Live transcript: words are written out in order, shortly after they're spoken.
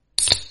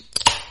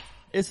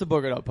It's the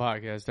Book It Up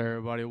podcast,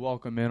 everybody.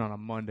 Welcome in on a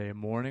Monday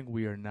morning.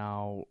 We are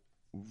now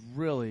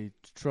really,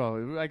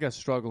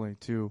 struggling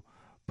to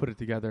put it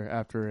together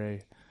after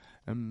a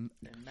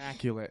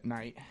immaculate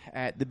night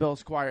at the Bill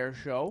Squire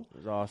show. It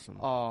was awesome.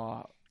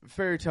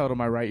 Fairy Tale to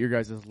my right, your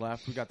guys'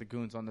 left. We got the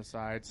goons on the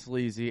side,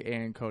 Sleazy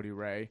and Cody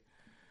Ray.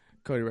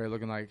 Cody Ray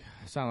looking like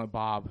Silent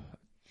Bob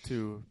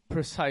to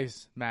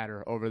precise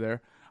matter over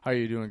there. How are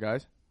you doing,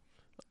 guys?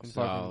 I'm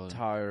fucking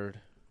tired.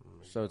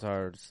 So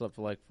tired. Slept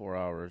for like 4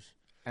 hours.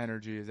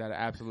 Energy is at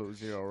absolute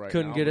zero right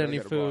Couldn't now. get any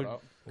food.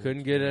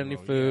 Couldn't get any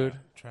food.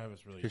 Travis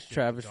really Because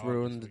Travis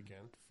ruined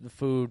the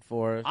food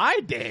for us.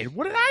 I did.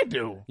 What did I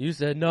do? You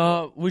said,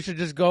 no, we should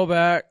just go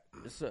back.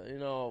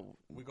 So,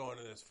 we going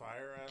to this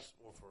fire ass?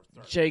 Well, for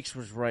Jake's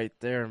was right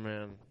there,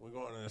 man. We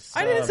going to this.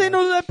 I didn't say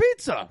no to that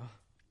pizza.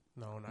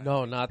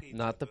 No,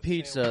 not the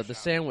pizza. The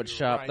sandwich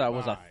shop that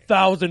was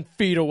 1,000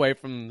 feet away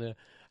from the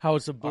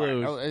House of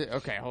Blues. Right,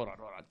 okay, hold on.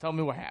 Tell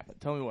me what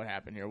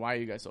happened here. Why are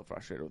you guys so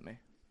frustrated with me?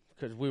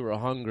 Because we were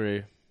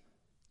hungry.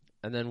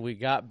 And then we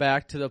got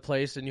back to the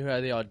place, and you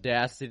had the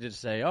audacity to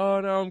say,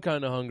 oh, no, I'm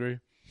kind of hungry.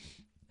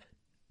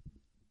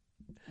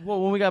 Well,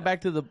 when we got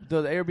back to the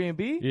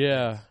Airbnb?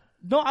 Yeah.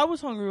 No, I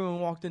was hungry when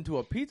we walked into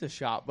a pizza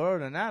shop, but other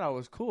than that, I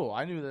was cool.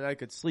 I knew that I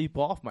could sleep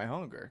off my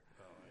hunger.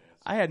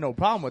 I had no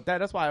problem with that.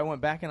 That's why I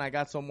went back and I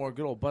got some more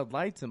good old Bud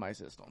Lights in my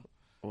system.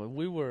 Well,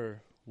 we were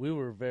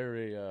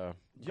very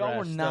y'all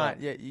were not. up.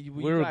 Yeah,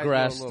 we were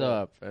grassed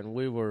up, and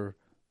we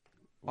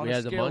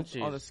had the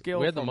munchies. On the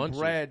scale from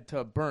bread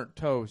to burnt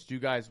toast, you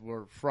guys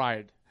were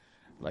fried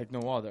like no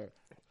other.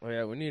 Oh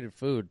yeah, we needed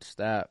food.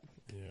 Stat.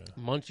 Yeah.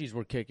 Munchies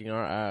were kicking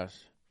our ass.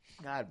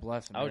 God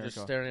bless America. I was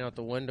just staring out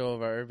the window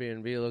of our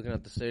Airbnb, looking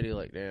at the city,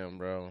 like, damn,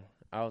 bro.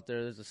 Out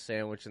there's a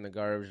sandwich in the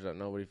garbage that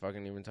nobody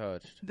fucking even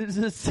touched. There's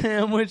a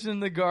sandwich in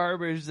the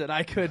garbage that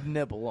I could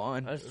nibble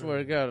on. I swear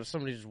to God,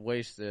 somebody just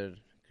wasted.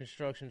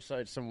 Construction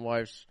site,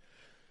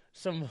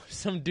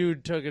 some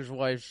dude took his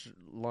wife's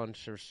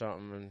lunch or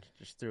something and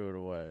just threw it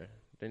away.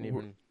 Didn't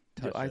even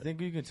touch it. I think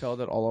you can tell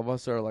that all of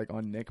us are like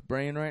on Nick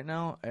brain right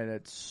now, and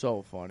it's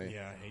so funny.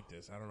 Yeah, I hate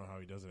this. I don't know how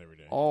he does it every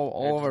day.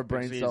 All of our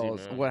brain easy,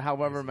 cells, man.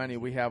 however many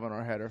we have in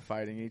our head, are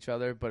fighting each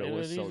other, but it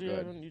was so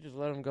good. You just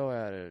let them go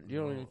at it. You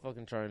don't even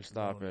fucking try and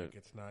stop it. Nick,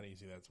 it's not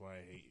easy. That's why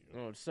I hate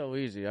you. No, it's so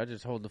easy. I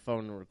just hold the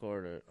phone and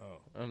record it. Oh.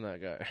 I'm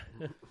that guy.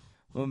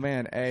 Well,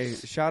 man,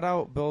 shout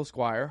out Bill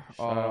Squire.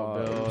 Shout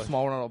out Bill.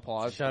 Small round of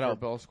applause. Shout for out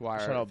Bill Squire.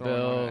 Shout out throwing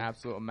Bill. on an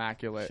absolute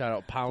immaculate. Shout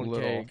out Pound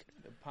Cake.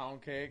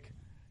 Pound Cake.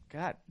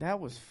 God,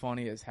 that was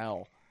funny as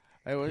hell.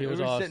 He was we were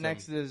awesome. sitting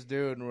next to this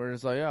dude, and we're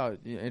just like, oh,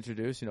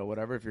 introduce,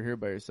 whatever. If you're here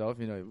by yourself,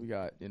 we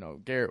got,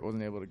 Garrett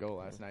wasn't able to go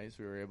last night, so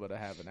we were able to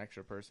have an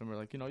extra person. We're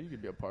like, you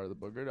could be a part of the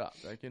Boogered Up.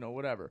 Like,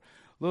 whatever.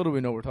 Little do we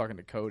know we're talking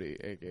to Cody,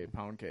 a.k.a.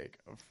 Pound Cake,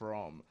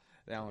 from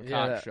the Alan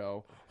Cox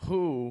Show,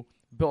 who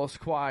Bill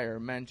Squire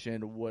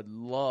mentioned would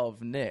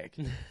love Nick.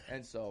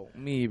 And so,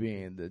 me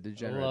being the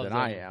degenerate that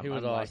I am, he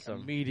was awesome.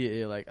 Like,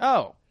 immediately like,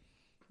 oh,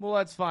 well,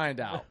 let's find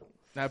out.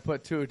 And I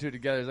put two and two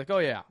together. It's like, oh,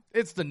 yeah,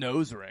 it's the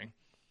nose ring.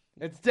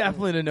 It's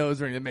definitely the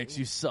nose ring that makes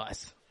you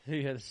sus.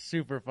 He was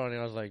super funny.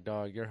 I was like,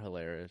 dog, you're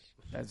hilarious.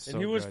 That's and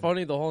he was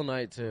funny the whole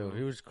night, too.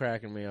 He was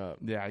cracking me up.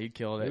 Yeah, he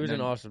killed it. He was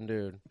an awesome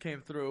dude.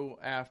 Came through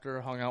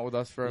after, hung out with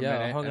us for a minute.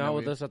 Yeah, hung out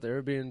with us at the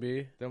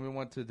Airbnb. Then we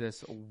went to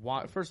this.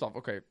 First off,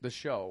 okay, the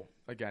show.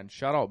 Again,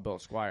 shout out Bill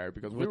Squire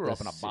because we were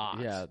up in a box.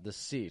 Yeah, the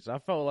seats. I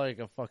felt like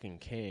a fucking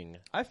king.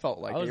 I felt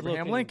like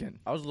Abraham Lincoln.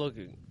 I was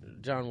looking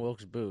John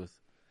Wilkes Booth.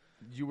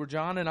 You were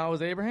John and I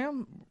was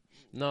Abraham?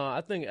 No, I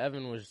think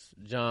Evan was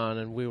John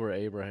and we were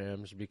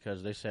Abrahams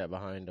because they sat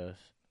behind us.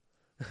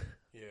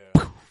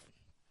 Yeah.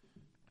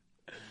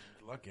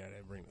 Lucky I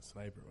didn't bring the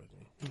sniper with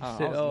me.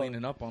 I was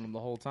leaning up on him the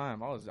whole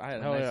time. I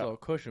had a nice little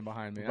cushion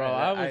behind me. Bro,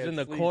 I was in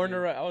the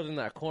corner. I was in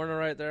that corner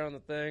right there on the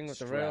thing with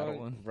the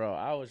railing. Bro,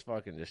 I was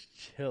fucking just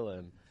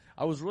chilling.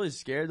 I was really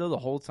scared though the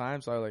whole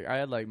time, so I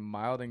had like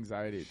mild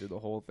anxiety through the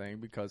whole thing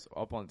because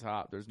up on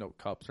top there's no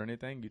cups or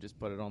anything. You just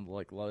put it on the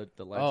ledge.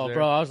 Oh, there.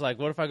 Bro, I was like,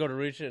 what if I go to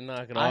reach it and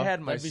knock it off? I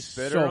had my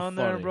spitter on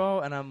there,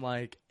 bro, and I'm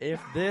like, if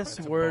this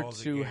were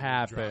to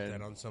happen, drop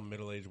that on some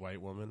middle-aged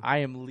white woman. I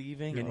am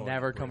leaving and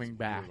never coming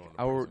back.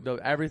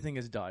 Everything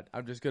is done.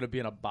 I'm just gonna be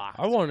in a box.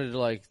 I wanted to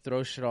like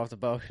throw shit off the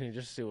balcony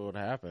just to see what would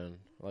happen.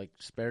 Like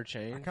spare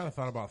change. I kind of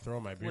thought about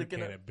throwing my beer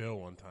can at Bill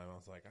one time. I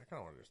was like, I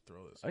kind of want to just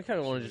throw this. I kind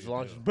of want to just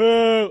launch it.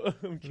 Boo!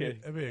 I'm kidding.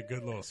 That'd be a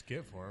good little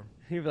skit for him.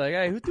 He'd be like,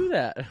 hey, who threw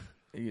that?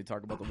 You could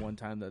talk about the one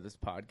time that this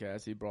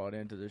podcast he brought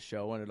into the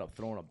show ended up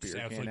throwing a beer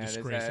can at his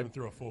head. Him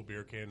through a full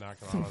beer can,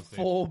 knocked him out on stage.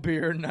 Full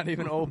beer, not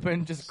even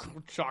open, just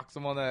chocks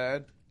him on the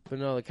head. But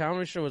no, the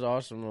comedy show was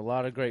awesome. A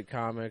lot of great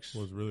comics.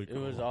 It was really cool.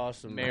 It was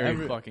awesome.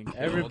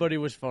 Everybody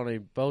was funny.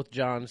 Both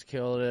Johns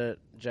killed it.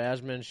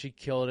 Jasmine, she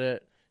killed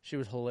it. She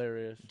was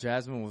hilarious.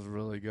 Jasmine was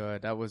really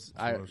good.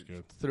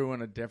 Good. Threw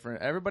in a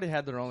different. Everybody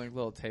had their own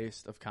little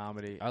taste of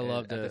comedy. I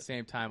loved it. At the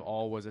same time,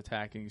 all was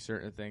attacking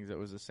certain things that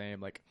was the same.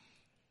 Like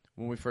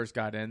when we first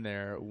got in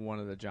there, one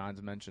of the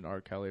Johns mentioned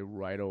R. Kelly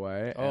right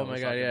away. Oh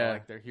my god, yeah!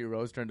 Like their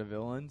heroes turned to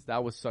villains.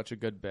 That was such a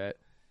good bit.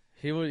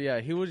 He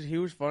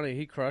was funny.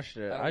 He crushed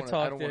it. I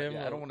talked to him.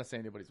 I don't want to say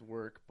anybody's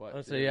work, but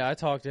I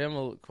talked to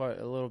him quite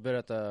a little bit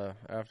at the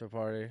after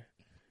party.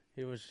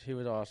 He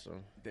was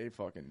awesome.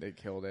 They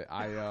killed it.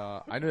 I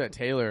knew that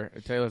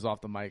Taylor's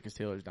off the mic because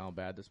Taylor's down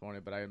bad this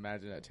morning, but I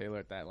imagine that Taylor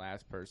at that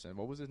last person.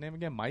 What was his name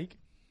again? Mike?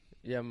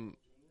 Yeah.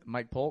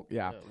 Mike Polk?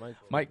 Yeah.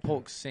 Mike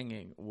Polk's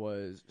singing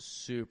was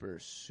super,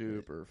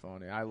 super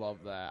funny. I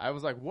love that. I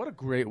was like, what a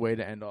great way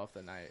to end off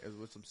the night is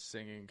with some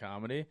singing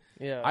comedy.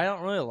 Yeah. I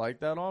don't really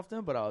like that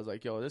often, but I was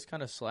like, yo, this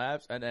kind of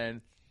slaps. And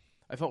then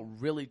I felt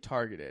really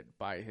targeted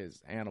by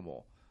his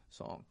Animal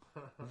song.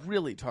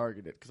 Really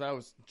targeted because I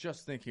was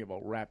just thinking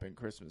about wrapping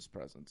Christmas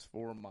presents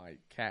for my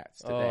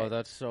cats today. Oh,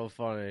 that's so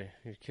funny.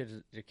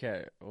 Your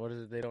cat, what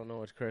is it? They don't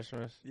know it's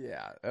Christmas?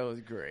 Yeah, that was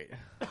great.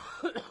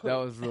 That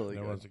was really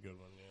good. That was a good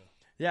one, yeah.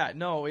 Yeah,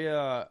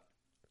 no,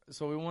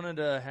 so we wanted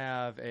to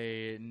have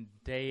a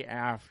day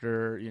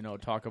after,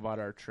 talk about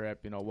our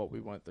trip, what we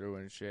went through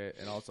and shit.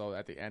 And also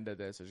at the end of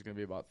this, there's going to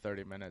be about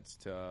 30 minutes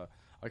to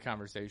a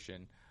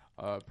conversation,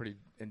 a pretty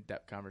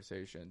in-depth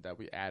conversation that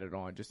we added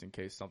on just in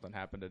case something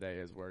happened today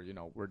is where,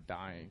 we're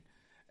dying.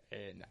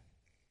 And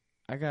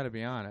I got to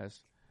be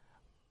honest,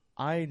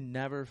 I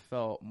never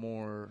felt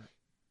more,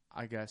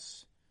 I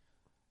guess,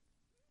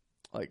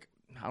 like,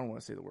 I don't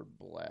want to say the word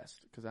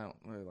blessed because I don't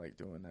really like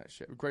doing that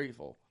shit.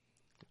 Grateful.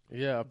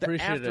 Yeah, The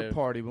appreciative. after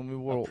party when we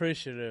were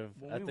Appreciative.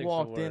 when we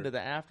walked into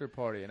the after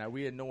party and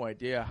we had no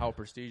idea how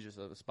prestigious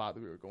of a spot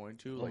that we were going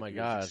to. Oh like, my it was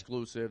God.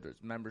 exclusive. There's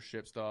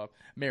membership stuff.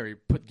 Mary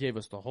gave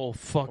us the whole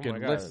fucking Oh my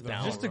God. list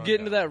down. Just to get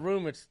into that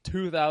room, it's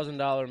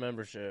 $2,000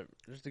 membership.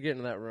 Just to get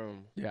into that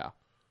room. Yeah,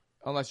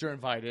 unless you're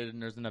invited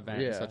and there's an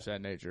event Yeah. of such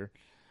that nature.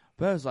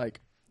 But it was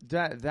like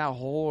that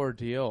whole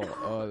ordeal.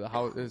 The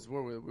house is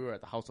where we were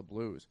at the House of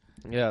Blues.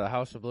 Yeah, the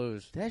House of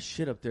Blues. That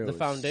shit up there. The was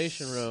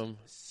foundation room.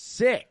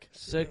 Sick.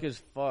 Sick as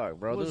fuck,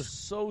 bro. It was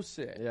so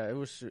sick. Yeah, it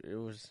was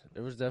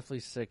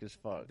definitely sick as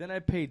fuck. Then I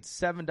paid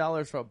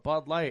 $7 for a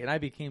Bud Light, and I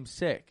became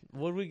sick.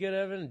 What did we get,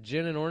 Evan?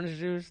 Gin and orange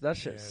juice? That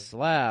shit Yeah,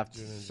 slapped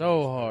gin and so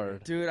juice,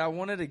 hard. Dude, I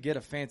wanted to get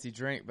a fancy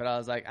drink, but I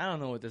was like, I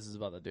don't know what this is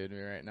about to do to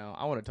me right now.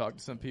 I want to talk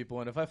to some people,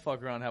 and if I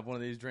fuck around and have one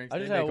of these drinks, I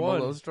they just make had them a one.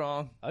 little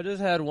strong. I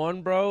just had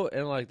one, bro,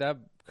 and like that,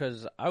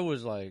 because I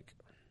was like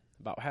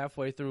about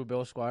halfway through.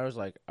 Bill Squire was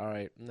like, "All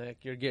right,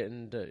 Nick, you're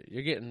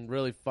getting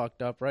really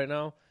fucked up right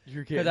now."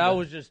 Because I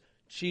was just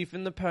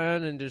chiefing the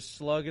pen and just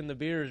slugging the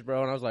beers,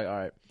 bro, and I was like, "All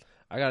right,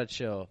 I gotta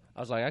chill." I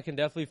was like, I can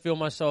definitely feel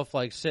myself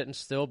like sitting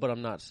still, but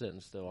I'm not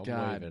sitting still. I'm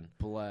God waving.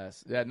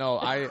 bless. Yeah, no,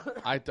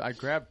 I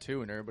grabbed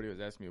two, and everybody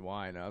was asking me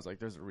why, and I was like,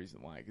 "There's a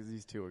reason why, because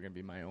these two are gonna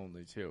be my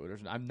only two.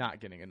 I'm not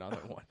getting another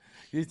one.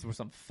 These were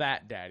some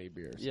fat daddy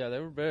beers." Yeah, they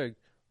were big,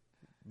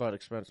 but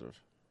expensive.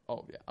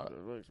 Oh yeah, They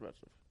were really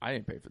expensive. I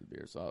didn't pay for the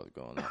beer, so I was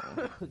going that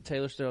one.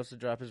 Taylor still has to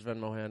drop his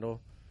Venmo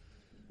handle.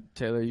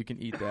 Taylor, you can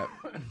eat that.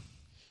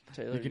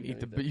 Taylor, You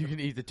can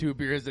eat the two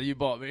beers that you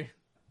bought me.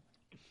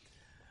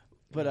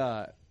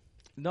 But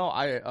no,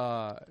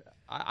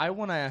 I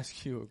want to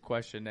ask you a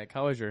question, Nick.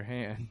 How is your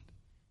hand?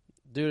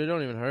 Dude, it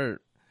don't even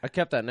hurt. I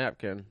kept that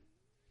napkin.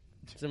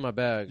 It's in my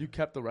bag. You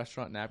kept the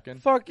restaurant napkin?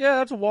 Fuck yeah,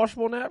 that's a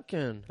washable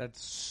napkin.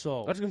 That's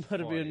so. That's gonna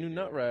better be a funny, new dude.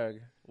 nut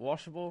rag.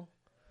 Washable.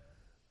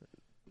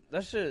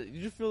 That shit.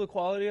 Did you feel the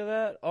quality of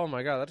that? Oh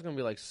my god, that's gonna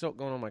be like silk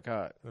going on my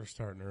cot. They're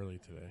starting early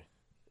today.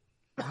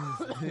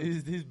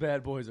 these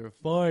bad boys are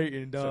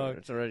fighting, dog.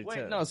 It's already Wait,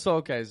 10. no, so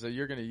okay, so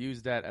you're gonna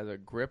use that as a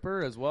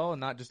gripper as well, and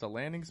not just a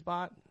landing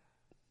spot?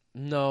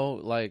 No,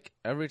 like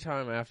every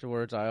time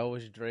afterwards, I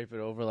always drape it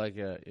over like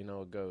a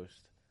ghost.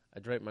 I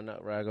drape my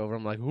nut rag over.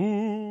 I'm like,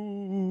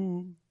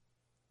 ooh,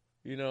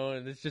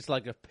 and it's just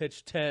like a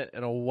pitch tent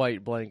and a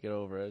white blanket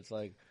over it. It's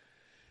like,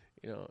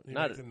 You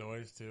not make the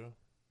noise too.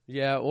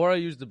 yeah. Or I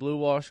use the blue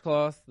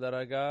washcloth that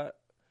I got.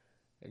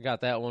 I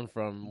got that one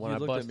from when you I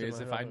looked at busted me as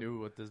my if I head.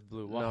 knew what this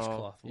blue No,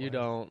 washcloth was. you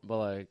don't. But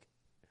like,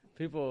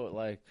 people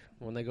like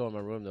when they go in my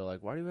room, they're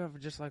like, "Why do you have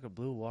just like a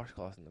blue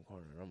washcloth in the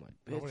corner?" And I'm like,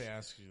 "Bitch, Nobody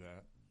asks you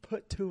that.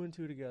 put two and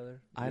two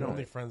together." I Your don't.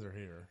 only friends are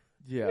here.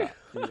 Yeah,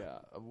 yeah.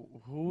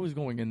 Who was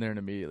going in there and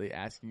immediately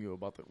asking you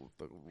about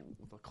the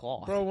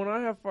cloth? Bro, when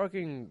I have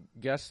fucking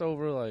guests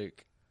over,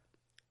 like,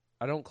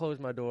 I don't close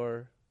my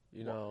door.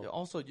 Well,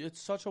 also, it's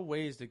such a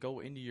ways to go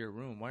into your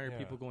room. Why are Yeah.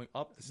 people going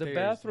up the the stairs?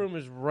 bathroom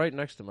is right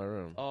next to my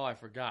room. Oh, I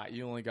forgot.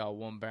 You only got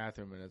one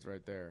bathroom, and it's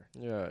right there.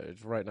 Yeah,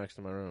 it's right next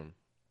to my room.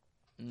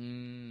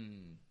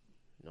 Mm.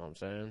 You know what I'm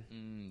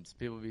saying? So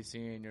people be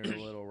seeing your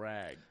little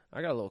rag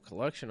I got a little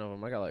collection of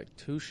them. I got like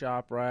 2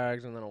 shop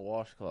rags and then a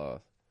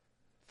washcloth.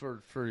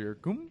 for your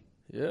goom.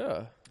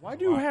 Yeah, Why It's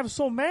do a you lot. have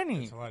so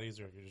many It's a lot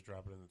easier if you just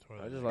drop it in the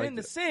toilet. I just like in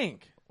the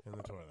sink? in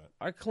the toilet.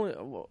 I clean.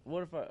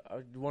 What if I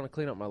want to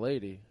clean up my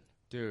lady?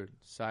 Dude,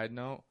 side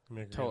note.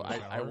 Make her get in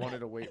the I shower. wanted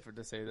to wait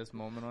to say this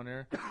moment on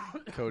here.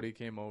 Cody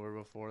came over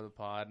before the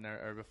pod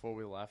or before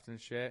we left and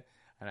shit,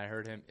 and I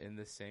heard him in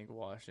the sink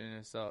washing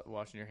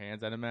your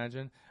hands, I'd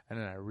imagine, and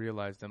then I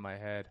realized in my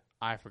head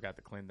I forgot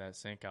to clean that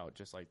sink out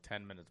just like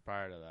 10 minutes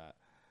prior to that.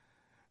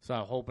 So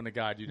I'm hoping to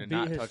God you did Beat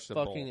not his touch the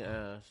fucking bowl.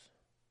 ass.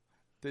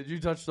 Did you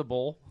touch the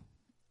bowl?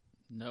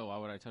 No, why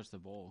would I touch the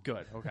bowl?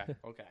 Good. Okay.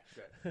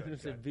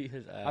 Good. Beat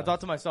his ass. I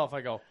thought to myself,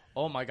 I go,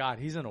 oh my God,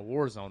 he's in a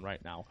war zone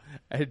right now.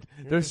 And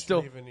You're there's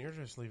still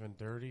just leaving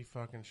dirty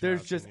fucking shots.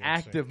 there's just in your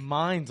active sink.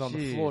 minds on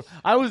the floor.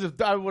 I would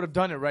have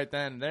done it right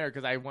then and there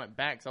because I went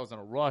back because I was in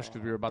a rush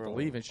because we were about to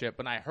leave and shit.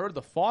 But I heard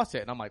the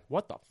faucet and I'm like,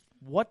 what?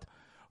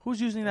 Who's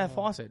using that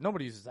faucet?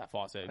 Nobody uses that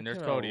faucet. And there's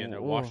Cody in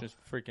there washing his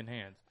freaking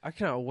hands. I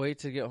cannot wait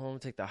to get home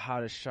and take the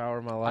hottest shower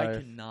of my I life.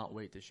 cannot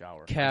wait to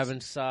shower. Cabin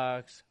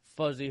socks,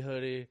 fuzzy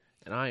hoodie,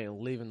 and I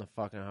ain't leaving the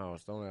fucking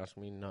house. Don't ask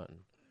me nothing.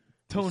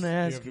 Don't You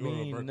ask have to go to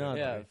a me birthday nothing.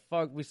 Yeah, party. fuck.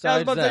 I was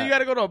Besides about to that, say, you got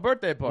to go to a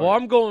birthday party. well,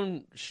 I'm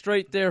going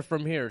straight there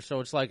from here, so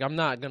it's like I'm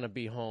not gonna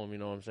be home. You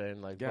know what I'm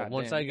saying? Like, God but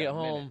once damn, I you get got a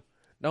minute. home,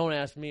 don't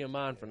ask me or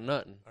mine for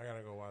nothing. I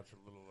gotta go watch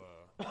a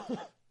little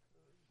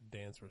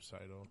dance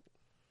recital.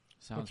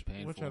 Sounds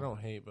painful. Which I don't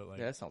hate, but like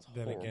Yeah, that sounds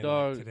then horrible. again,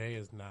 Dog. like, today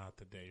is not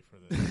the day for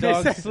this.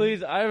 Dog,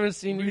 Sleazy, I haven't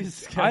seen We you.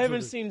 scheduled I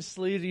haven't it. seen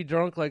Sleazy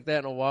drunk like that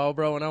in a while,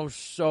 bro. And I was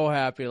so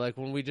happy, like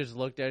when we just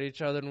looked at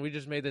each other and we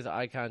just made this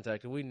eye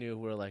contact, and we knew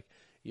we were like,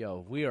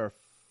 "Yo, we are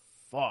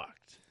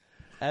fucked."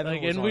 Evan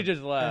Like, was and we on-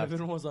 just laughed.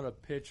 Evan was on a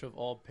pitch of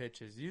all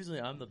pitches.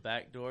 Usually I'm the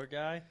backdoor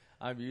guy.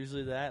 I'm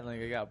usually that, and like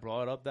I got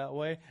brought up that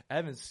way.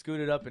 Evan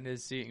scooted up in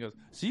his seat and goes,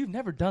 "So you've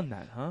never done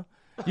that, huh?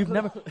 You've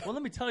never? Well,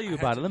 let me tell you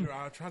about it. Let me,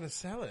 I was trying to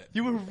sell it.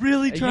 you were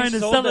really Hey, trying you to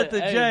sold sell it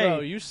to hey, Jay. Bro,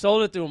 you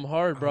sold it to him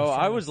hard, bro. trying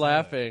I to was sell it.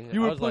 laughing.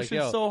 You I were was like, pushing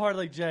yo. so hard,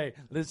 like Jay.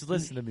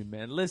 Listen to me,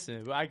 man.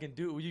 Listen, I can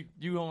do.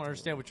 You don't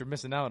understand what you're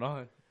missing out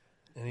on.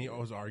 And he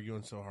was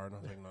arguing so hard. And I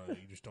was like, no,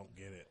 you just don't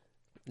get it.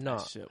 No,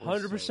 That shit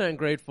was 100%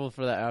 grateful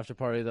for that after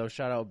party though.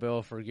 Shout out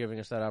Bill for giving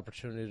us that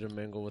opportunity to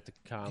mingle with the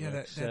comics. Yeah,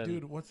 that And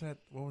dude. What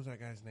was that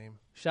guy's name?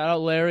 Shout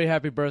out Larry.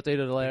 Happy birthday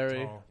to Larry.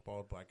 Big, tall,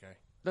 bald, black guy.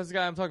 That's the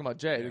guy I'm talking about,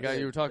 Jay. The guy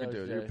you were talking that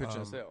to. was You were Jay.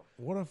 pitching a sale.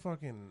 What a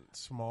fucking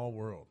small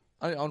world.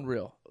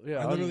 Unreal.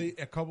 Yeah, I literally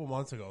a couple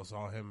months ago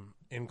saw him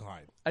in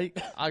Clyde.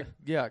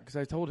 Yeah, because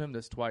I told him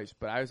this twice,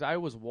 but I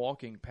was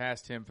walking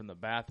past him from the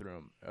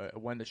bathroom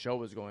when the show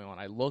was going on.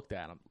 I looked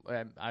at him,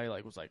 and I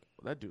was like,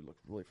 that dude looked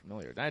really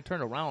familiar. Then I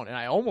turned around, and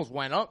I almost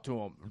went up to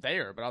him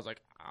there, but I was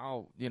like,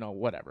 oh,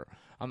 whatever.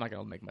 I'm not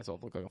gonna make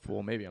myself look like a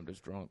fool. Maybe I'm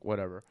just drunk,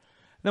 whatever.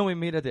 Then we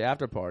meet at the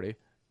after party,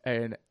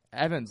 and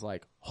Evan's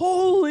like,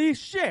 holy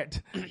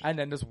shit. And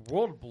then this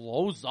world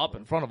blows up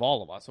in front of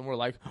all of us. And we're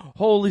like,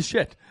 holy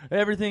shit.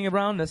 Everything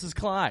around us is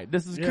Clyde.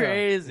 This is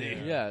crazy.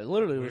 Yeah,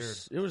 literally,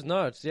 it was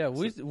nuts. Yeah,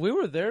 we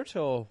were there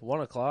till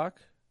 1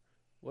 o'clock.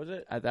 Was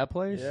it? At that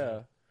place?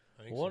 Yeah.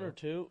 I think 1 so. or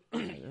 2.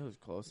 It was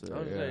close to I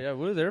was that. like, yeah,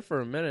 we were there for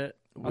a minute.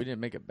 We didn't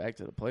make it back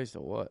to the place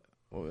till what?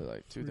 What was it,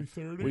 like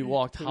 3:30? We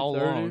walked how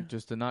 2:30? long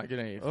just to not get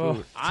any food?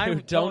 Oh, I'm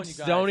dude, telling you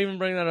guys, don't even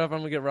bring that up. I'm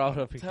gonna get riled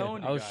up again.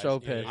 telling you I was guys, so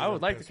yeah, pissed. I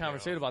would like to Pissed me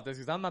conversate off. about this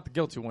because I'm not the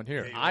guilty one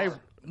here. Yeah, you are.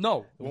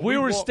 No. We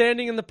were walk-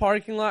 standing in the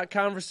parking lot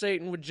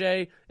conversating with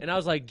Jay, and I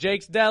was like,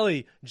 Jake's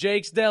Deli,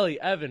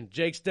 Evan,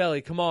 Jake's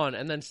Deli, come on.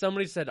 And then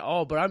somebody said,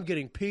 oh, but I'm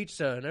getting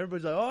pizza. And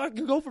everybody's like, oh, I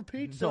can go for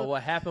pizza. So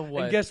what happened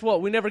was, and guess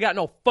what? We never got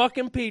no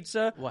fucking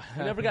pizza. What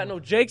We never got no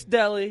Jake's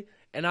Deli,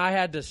 and I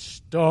had to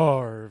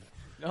starve.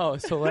 no.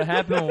 So what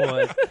happened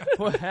was,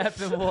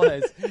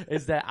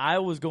 is that I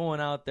was going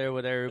out there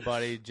with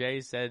everybody.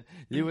 Jay said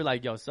you were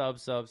like, yo,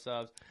 subs.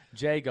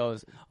 Jay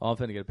goes, oh, I'm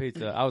finna get a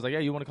pizza. I was like, yeah,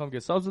 you want to come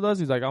get subs with us?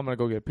 He's like, I'm gonna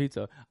go get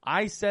pizza.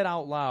 I said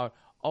out loud,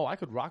 oh, I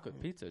could rock with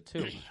pizza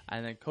too.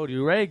 And then Cody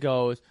Ray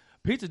goes,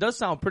 pizza does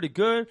sound pretty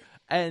good.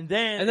 And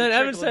then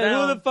Evan said,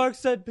 who the fuck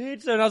said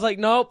pizza? And I was like,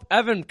 nope,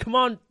 Evan, come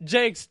on,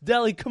 Jake's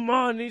Deli, come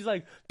on. And he's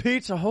like,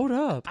 pizza, hold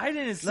up. I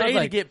didn't And I say was to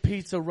like, get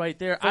pizza right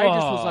there. I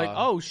just was like, Fuck.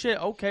 oh shit,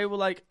 okay, well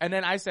like, and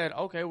then I said,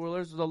 okay, well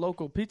there's the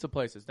local pizza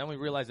places. Then we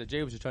realized that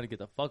Jay was just trying to get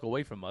the fuck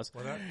away from us.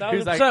 That He was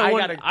was like, upset I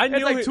when gotta. I It's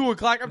knew like he- 2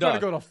 o'clock. I'm trying to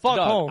go to fuck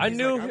Dog, home. I He's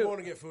knew like, he- I'm going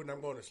to get food and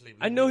I'm going to sleep.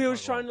 I knew he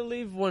was trying to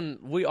leave when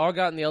we all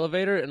got in the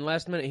elevator, and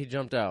last minute he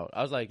jumped out.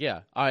 I was like,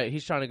 yeah, all right,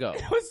 he's trying to go.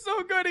 It was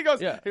so good. He goes,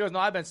 Yeah. no,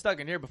 I've been stuck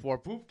in here before.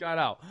 Boop, got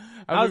out.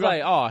 And I we was go-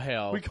 like, oh,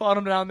 hell. we caught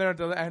him down there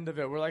until the end of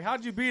it. We're like,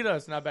 how'd you beat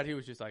us? And I bet he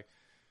was just like,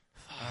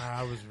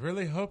 I was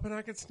really hoping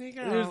I could sneak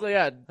out. He was like,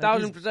 yeah, 1,000%. I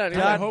He was was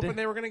God hoping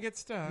they were going to get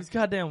stuck. these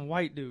goddamn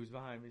white dudes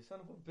behind me, son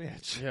of a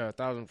bitch. yeah,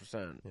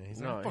 1,000%. Yeah,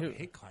 he's No, like, I fucking he-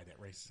 hate Clyde, that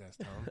racist ass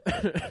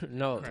town.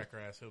 no, Cracker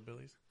ass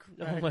hillbillies.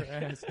 oh my God.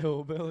 Ass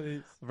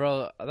hillbillies.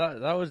 Bro,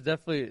 that was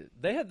definitely.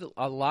 They had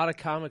a lot of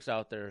comics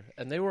out there,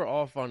 and they were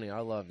all funny. I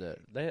loved it.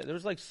 There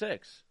was like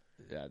 6.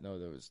 Yeah, no,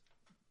 there was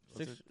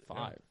Six-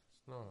 5.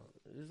 No.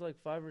 It was like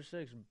 5 or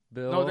 6.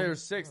 Bill. No, there were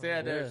 6. They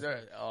had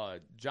Yeah.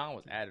 John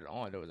was added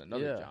on. There was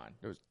another Yeah. John.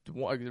 There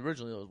was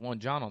originally there was one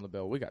John on the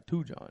bill. We got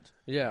 2 Johns.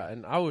 Yeah,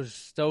 and I was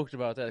stoked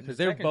about that The because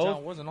they're second both.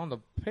 John wasn't on the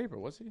paper,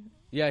 was he?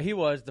 Yeah, he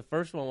was. The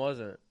first one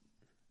wasn't.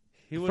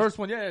 He was first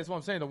one, yeah, that's what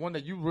I'm saying. The one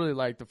that you really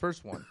liked, the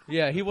first one.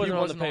 Yeah, he wasn't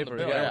on the paper.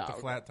 The yeah, with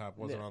the flat top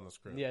wasn't on the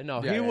script. Yeah,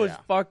 no, Yeah, he yeah, was yeah.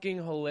 fucking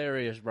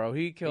hilarious, bro.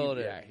 He killed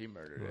it. Yeah, he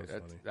murdered it.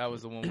 That was funny. That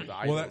was the one with the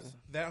Well, idols.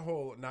 that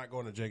whole not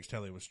going to Jake's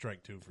Telly was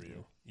strike 2 for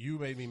you. You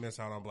made me miss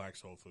out on black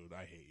soul food.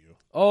 I hate you.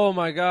 Oh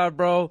my god,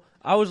 bro!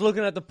 I was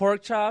looking at the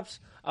pork chops.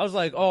 I was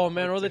like, "Oh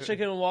man," or the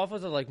chicken and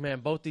waffles. I was like,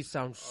 "Man, both these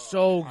sound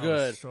so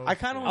good." I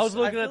kind of I was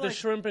looking feel at the like-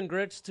 shrimp and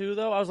grits too,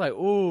 though. I was like,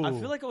 "Ooh." I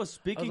feel like I was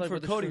speaking like, for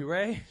with the Cody shrimp-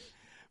 Ray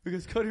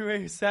because Cody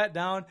Ray sat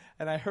down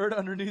and I heard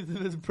underneath of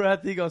his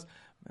breath he goes,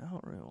 "Man, I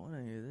don't really want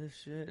any of this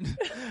shit."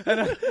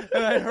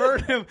 and I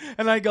heard him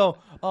and I go,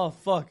 "Oh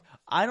fuck.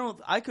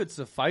 I could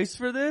suffice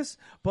for this,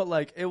 but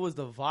like it was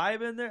the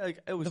vibe in there. Like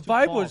it was The too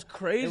vibe calm. was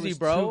crazy, it was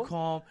bro. Too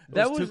calm. It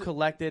That was was- too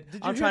collected. Did you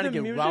I'm hear trying to the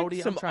get music?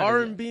 rowdy. Some I'm trying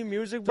R&B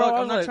music, bro. Fuck, I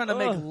I'm was not like, trying to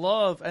make ugh.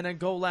 love and then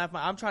go laugh.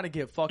 I'm trying to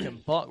get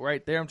fucking buck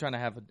right there. I'm trying to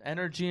have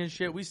energy and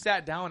shit. We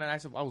sat down and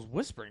I was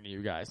whispering to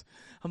you guys.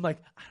 I'm like,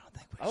 I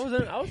don't think we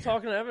should. I was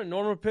talking to Evan,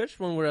 normal pitch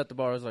when we were at the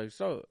bar. I was like,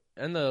 so,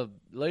 and the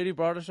lady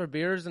brought us our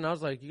beers, and I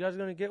was like, you guys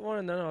gonna get one?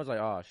 And then I was like,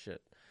 oh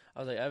shit. I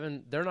was like,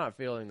 Evan, they're not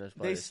feeling this They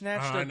place.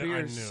 snatched I our kn- I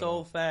beers knew.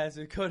 so fast,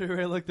 and Cody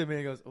Ray looked at me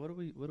and goes, "What do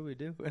we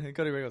do?" And then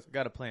Cody Ray goes,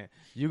 "Got a plan.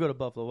 You go to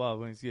Buffalo Wild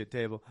Wings, get a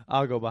table.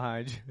 I'll go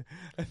behind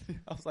you."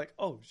 I was like,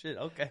 "Oh shit,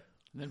 okay."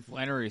 And then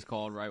Flannery's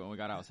called right when we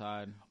got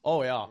outside.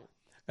 Oh yeah.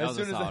 That was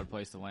a solid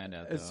place to land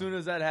at. As though. soon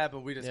as that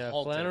happened, we just Yeah,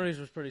 halted. Flannery's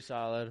was pretty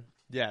solid.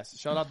 Yes,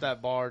 shout out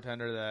that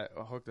bartender that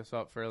hooked us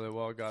up fairly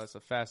well, got us a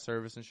fast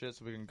service and shit,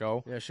 so we can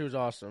go. Yeah, she was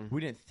awesome.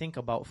 We didn't think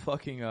about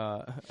fucking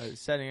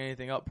setting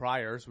anything up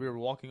prior, so we were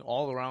walking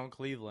all around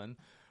Cleveland.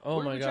 Oh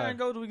Where my did we try and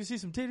god. go so we can see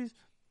some titties?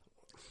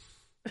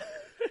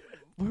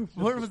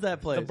 Where was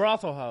that place? The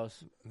brothel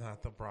house.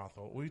 Not the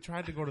brothel. We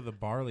tried to go to the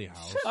Barley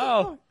House,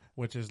 Oh,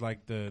 which is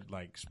like the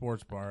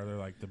sports bar. They're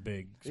like the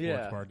big sports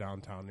Yeah. bar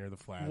downtown near the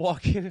flats.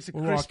 walk in, it's a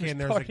We Christmas walk in,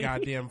 there's party. a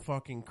goddamn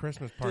fucking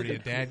Christmas party. A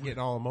dad getting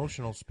all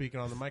emotional,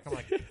 speaking on the mic. I'm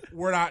like,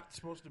 we're not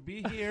supposed to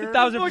be here.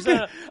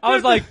 1,000%. I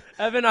was like,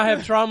 Evan, I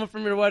have trauma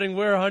from your wedding.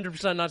 We're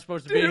 100% not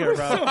supposed to be here,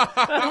 bro.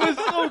 It was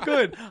so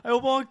good. I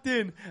walked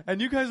in,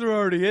 and you guys were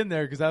already in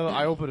there because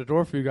I opened a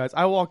door for you guys.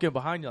 I walk in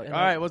behind you, like, all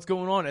right, what's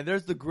going on? And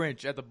there's the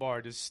Grinch at the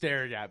bar just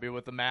staring at me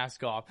with the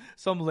mask off.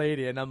 Some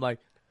lady, and I'm like,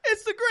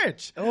 it's the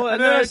Grinch. Well,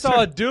 and then I saw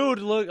a dude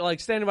look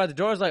like standing by the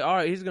door. I was like, all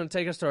right, he's going to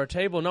take us to our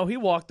table. No, he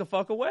walked the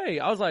fuck away.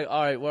 I was like,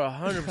 all right, we're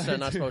 100%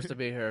 not supposed to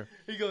be here.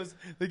 He goes,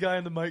 the guy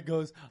on the mic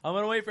goes, I'm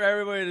going to wait for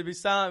everybody to be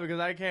silent because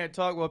I can't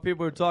talk while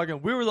people are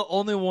talking. We were the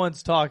only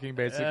ones talking,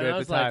 basically, And at I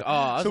was the time. like, oh,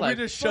 I was so like,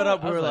 we just shut fuck.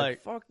 up. We I were was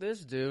like, fuck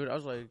this dude. I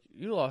was like,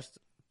 you lost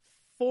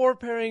 4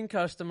 paying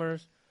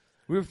customers.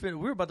 we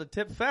were about to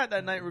tip fat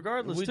that night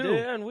regardless, We too.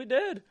 did, and we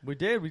did. We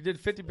did. We did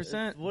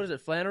 50%. What is it,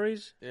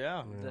 Flannery's?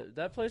 Yeah.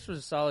 That place was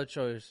a solid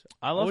choice.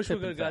 I love wish we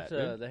tipping could have got fat,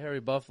 to dude. the Harry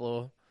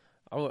Buffalo.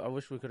 I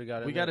wish we could have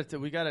got it.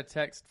 We got a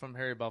text from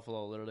Harry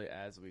Buffalo literally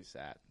as we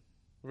sat.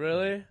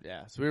 Really?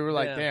 Yeah, so we were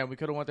like, Yeah. damn, we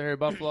could have went to Harry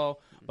Buffalo,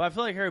 but I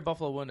feel like Harry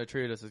Buffalo wouldn't have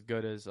treated us as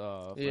good as.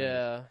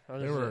 Yeah.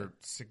 They were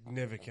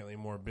significantly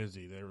more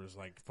busy. There was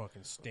like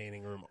fucking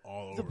standing room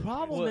all over. The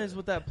problem What- is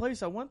with that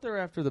place. I went there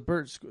after the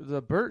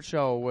Burt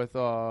show with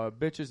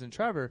Bitches and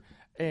Trevor,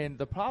 and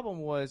the problem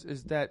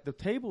is that the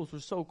tables were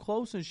so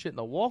close and shit, and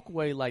the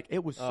walkway like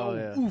it was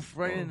so oof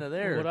right into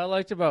there. What I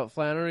liked about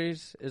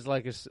Flannery's is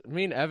like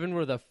me and Evan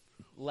were the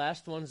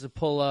last ones to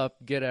pull up,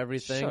 get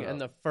everything, Shut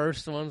and up. the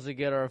first ones to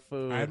get our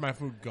food. I had my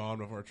food gone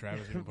before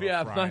Travis even put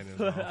yeah, a fry my in his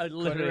food. mouth. I Cody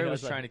literally Ray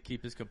was like, trying to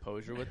keep his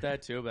composure with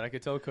that too, but I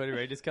could tell Cody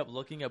Ray just kept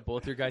looking at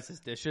both your guys'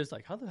 dishes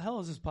like, how the hell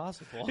is this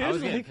possible? He I was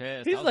was getting like,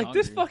 pissed. he's I was like,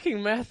 this hungry.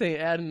 fucking math ain't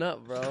adding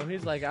up, bro.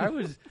 He's like,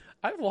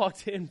 I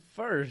walked in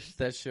first.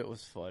 That shit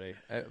was funny.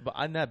 But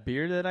on that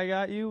beer that I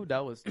got you,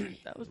 that was good.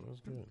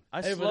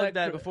 I Hey, but slugged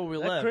that Chri- before we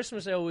that left.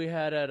 Christmas ale we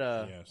had at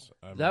Yes,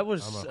 I'm that a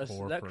was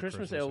whore that for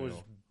Christmas ale was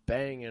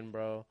banging,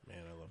 bro. Man,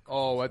 I love.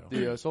 Oh, Christmas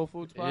at ale. the Soul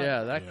Food spot.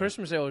 Yeah, that Yeah.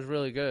 Christmas ale was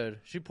really good.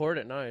 She poured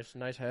it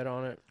nice head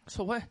on it.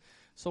 So what?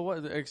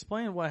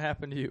 Explain what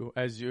happened to you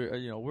as you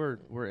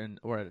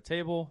we're at a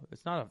table.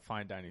 It's not a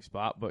fine dining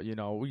spot, but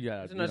we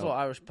got It's a nice little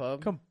Irish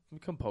pub.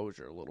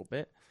 composure a little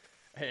bit.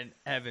 And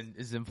Evan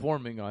is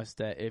informing us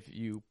that if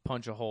you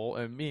punch a hole,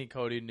 and me and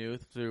Cody knew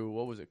through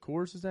what was it?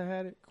 Coors that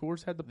had it.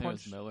 Coors had the I think it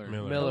was punch. Miller.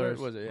 Miller's.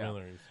 Was it? Yeah.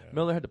 Miller's, yeah.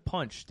 Miller had the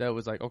punch that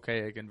was like, okay,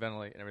 it can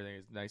ventilate and everything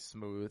is nice,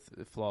 smooth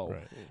flow.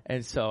 Right.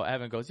 And so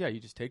Evan goes, yeah, you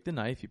just take the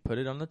knife, you put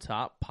it on the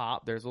top,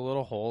 pop, there's a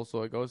little hole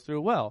so it goes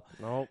through well.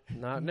 Nope,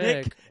 not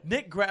Nick.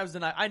 Nick grabs the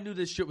knife. I knew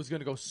this shit was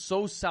going to go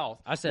so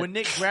south. I said- when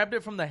Nick grabbed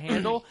it from the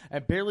handle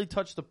and barely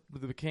touched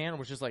the can,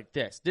 was just like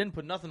this. Didn't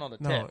put nothing on the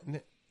No,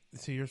 tip.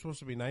 see, you're supposed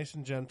to be nice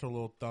and gentle,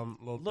 little thumb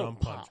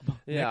pop. punch.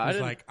 Yeah, I Nick was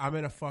didn't- like, I'm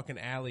in a fucking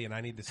alley and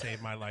I need to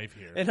save my life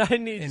here. And I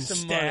need and some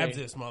stabs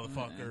money. this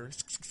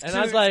motherfucker. And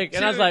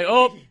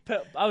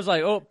I was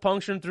like, oh,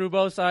 puncturing through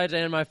both sides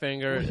and my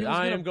finger. Well, he was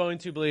I gonna- am going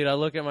to bleed. I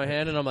look at my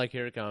hand and I'm like,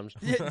 here it comes.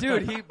 Yeah,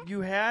 dude,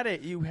 you had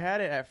it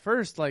at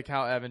first, like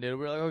how Evan did. We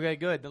were like, okay,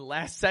 good. The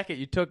last second,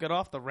 you took it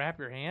off to wrap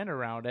your hand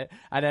around it,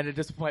 and then it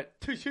just went.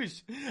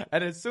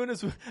 And as soon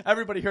as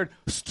everybody heard,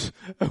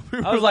 we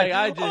were I was like,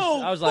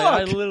 oh,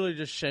 I literally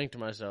just shanked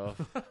myself.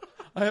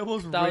 I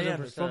almost ran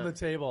 1000%. from the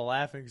table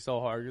laughing so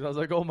hard because I was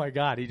like, "Oh my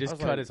god, he just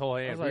cut his whole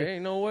hand." I was like,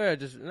 "Ain't no way!"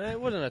 It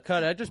wasn't a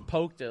cut. I just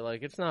poked it.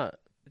 Like it's not.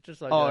 It's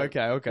just like.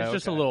 okay. It's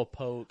just a little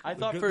poke. I The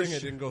thought good for thing it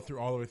sure. didn't go through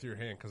all the way through your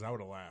hand because I would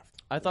have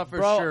laughed. I thought for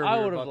Bro, sure I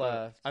we would were have about to-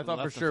 laughed. I thought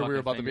for Left the sure we were fucking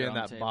about to be finger in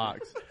on that the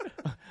box.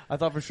 I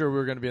thought for sure we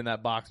were going to be in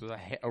that box with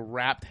a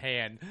wrapped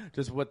hand,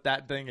 just with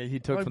that thing he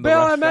took Like, from Bill,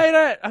 the I restaurant.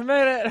 made it!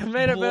 I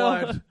made it,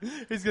 Bill.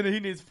 Bill. He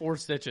needs 4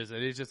 stitches,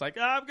 and he's just like,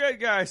 I'm good,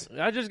 guys.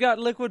 I just got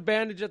liquid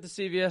bandage at the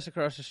CVS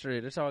across the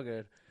street. It's all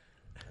good.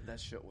 That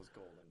shit was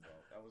golden, bro.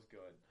 That was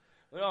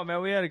good. Oh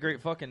man, we had a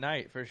great fucking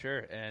night for sure,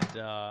 and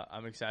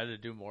I'm excited to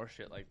do more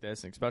shit like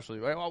this. And especially,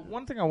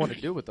 one thing I want to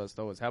do with us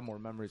though is have more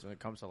memories when it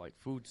comes to like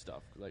food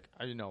stuff. Like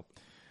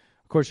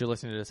of course, you're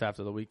listening to this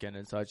after the weekend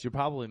and such. You're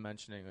probably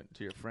mentioning it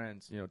to your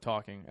friends,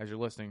 talking as you're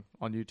listening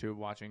on YouTube,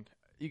 watching.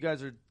 You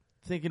guys are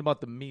thinking about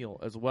the meal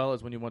as well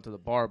as when you went to the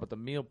bar, but the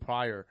meal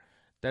prior,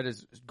 that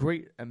is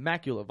great,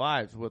 immaculate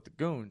vibes with the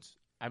goons.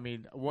 I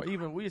mean,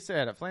 even we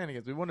said at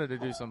Flanagan's, we wanted to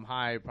do some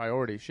high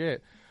priority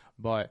shit,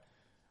 but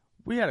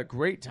we had a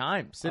great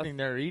time sitting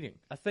there eating.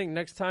 I think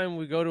next time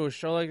we go to a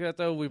show like that,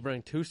 though, we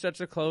bring 2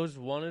 sets of clothes.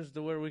 One is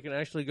to where we can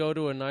actually go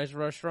to a nice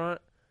restaurant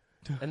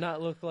and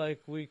not look like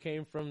we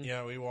came from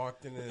Yeah, we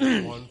walked into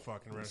this one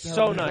fucking restaurant.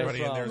 So nice.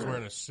 Everybody in there was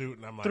wearing a suit,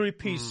 and I'm like,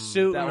 3-piece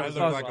suit. That I was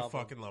look fuck like a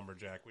problem. fucking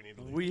lumberjack. We need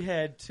to leave.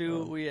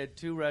 We had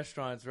two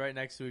restaurants right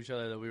next to each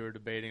other that we were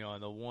debating on.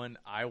 The one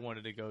I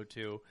wanted to go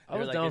to, I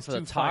was they were down it's for the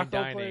too fine taco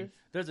dining. place.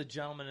 There's a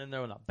gentleman in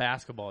there with a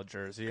basketball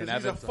jersey, and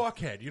Because he's a Evan's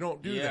fuckhead. You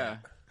don't do Yeah.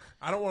 that.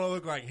 I don't want to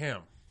look like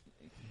him.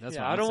 That's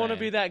Yeah, what I I'm don't want to saying.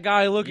 be that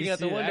guy looking You at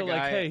the see that window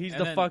like, guy, hey, he's and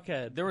the then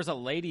fuckhead. There was a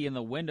lady in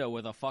the window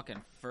with a fucking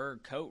fur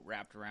coat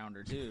wrapped around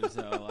her too.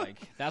 So like,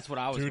 that's what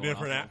I was. Two going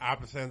different off of.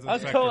 opposite ends of I the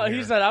was spectrum going, he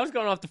here. said I was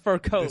going off the fur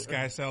coat. This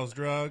guy sells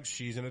drugs.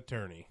 She's an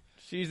attorney.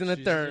 She's an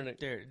attorney.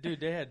 Dude,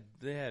 they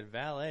had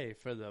valet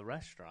for the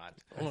restaurant.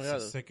 Oh my It's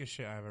god, the sickest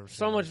shit I've ever seen.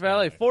 so in much my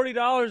valet. life.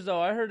 $40 though.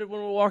 I heard it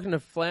when we were walking to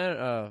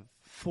 $40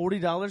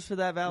 for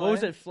that valet. what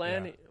was it?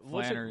 Flannery's.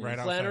 Right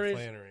outside Flannery's.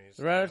 Flannery's.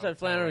 Right outside Right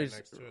Flannery's.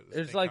 next to it.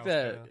 It's Steakhouse like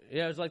that. kinda.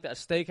 Yeah, it's like that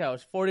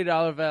steakhouse.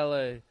 $40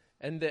 valet,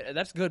 and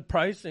that's good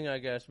pricing, I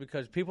guess,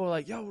 because people are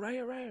like, "Yo, right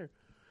here, right here."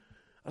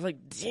 I was like,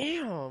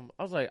 "Damn!"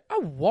 I was like, I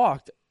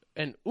walked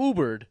and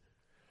Ubered.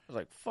 I was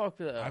like, "Fuck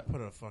that!" I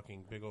put a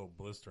fucking big old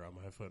blister on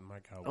my foot in my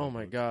cowboy Oh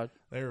my boots. god,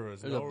 There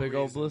was There's no a big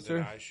old reason blister?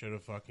 that I should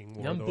have fucking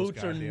worn them those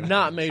boots are goddamn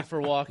not boots. made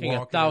for walking.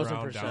 Walking around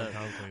 1,000%.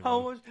 downtown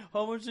Cleveland.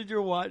 How much did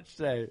your watch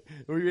say?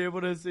 Were you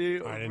able to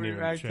see I didn't your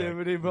even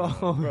activity, check.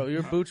 bro? Bro,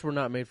 your boots were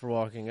not made for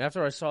walking.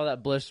 After I saw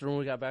that blister when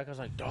we got back, I was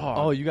like, "Dog."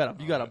 Oh, you got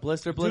a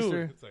blister?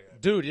 It's like a-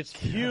 Dude, it's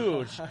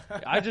huge.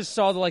 I just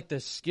saw the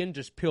skin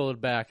just peeled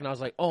back, and I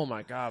was like, "Oh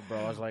my god, bro!"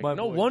 I was like, My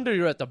 "No boy. wonder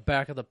you're at the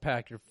back of the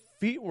pack. Your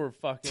feet were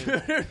fucking."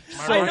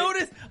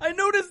 I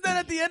noticed that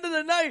at the end of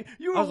the night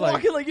you I were was like-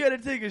 walking like you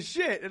had to take a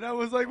shit, and I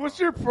was like, "What's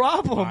your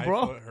problem, my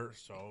bro?" foot hurt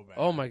so bad.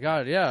 Oh my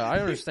god, yeah, I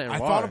understand I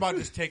why. thought about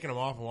just taking them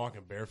off and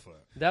walking barefoot.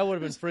 That would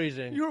have been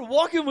freezing. You were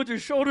walking with your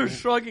shoulders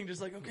shrugging,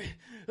 just like,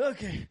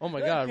 okay. Oh my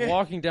god, okay.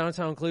 walking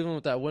downtown Cleveland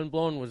with that wind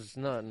blowing was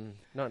nothing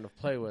to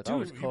play with. I Dude,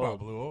 was you about cold.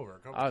 blew over. a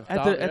couple I times. At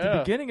thought- the yeah.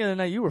 beginning of the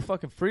night, you were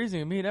fucking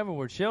freezing, and me and Evan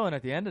were chilling.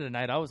 At the end of the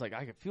night, I was like,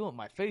 I could feel it in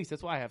my face.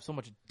 That's why I have so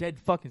much dead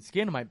fucking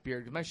skin in my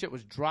beard, because my shit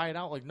was dried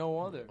out like no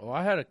other. Well,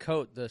 I had a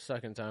coat the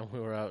second time we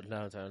were out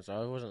downtown,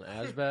 so it wasn't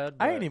as bad.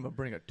 I but- ain't even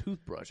bring a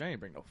toothbrush. I ain't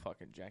bring no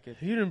fucking jacket.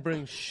 You didn't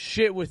bring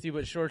shit with you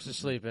but shorts to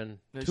sleep in.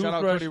 Shout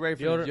out Cody Ray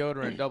for deodorant. the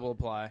deodorant double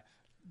apply.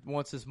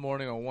 Once this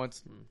morning or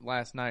once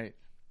last night.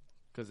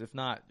 Because if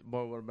not,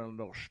 boy, it would have been a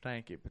little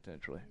stanky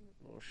potentially.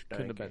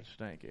 Couldn't have been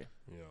stanky.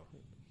 Yeah.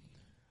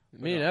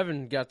 Me and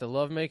Evan got the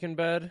lovemaking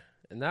bed,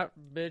 and that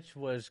bitch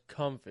was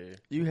comfy.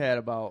 You had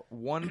about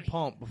one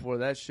pump before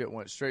that shit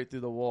went straight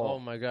through the wall. Oh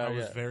my god, I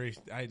was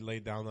yeah. I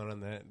laid down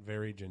on that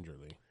very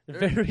gingerly.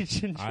 Very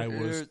ginger. I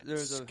was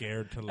there's a-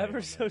 scared to lay Ever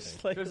on so that thing.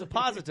 slightly. There's a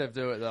positive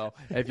to it though.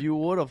 If you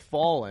would have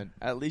fallen,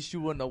 at least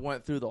you wouldn't have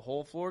went through the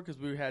whole floor because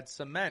we had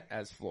cement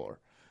as floor.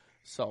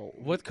 So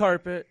With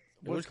carpet.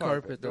 It with was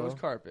carpet, There though. was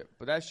carpet,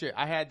 but that shit,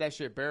 I had that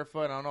shit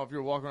barefoot. I don't know if you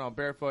were walking around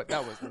barefoot.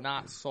 That was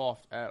not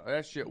soft.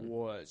 That shit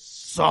was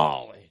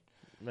solid.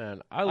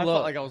 Man, I love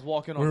felt like I was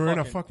walking on. We were in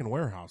a fucking- fucking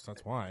warehouse.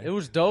 That's why. it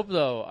was dope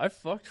though. I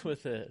fucked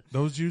with it.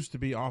 Those used to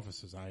be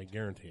offices. I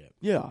guarantee it.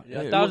 Yeah,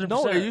 Yeah, it- 1000%.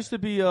 No, it used to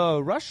be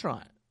a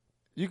restaurant.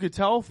 You could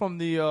tell from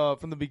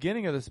the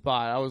beginning of the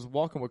spot. I was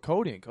walking with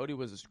Cody, and Cody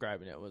was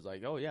describing it. It was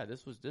like, oh yeah,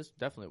 this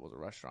definitely was a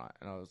restaurant,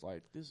 and I was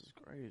like, this is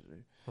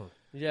crazy.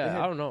 Yeah, They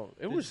had- I don't know.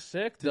 It was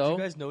sick Did though. you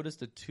guys notice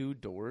the two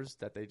doors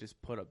that they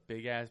just put a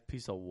big ass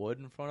piece of wood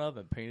in front of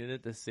and painted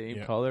it the same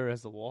Yeah. color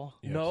as the wall?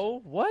 Yes. No,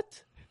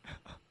 what?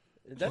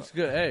 That's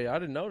good. Hey, I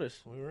didn't notice.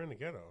 We were in the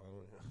ghetto.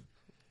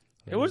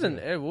 It wasn't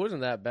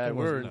that bad. It We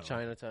were wasn't, in no.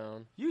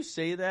 Chinatown. You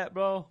say that,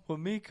 bro.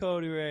 When me,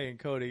 Cody Ray, and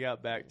Cody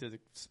got back to the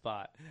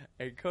spot,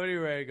 and Cody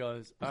Ray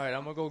goes, "All right,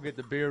 I'm gonna go get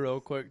the beer real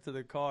quick to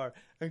the car,"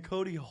 and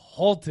Cody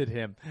halted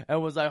him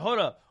and was like, "Hold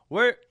up,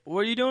 what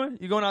are you doing?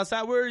 You going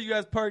outside? Where are you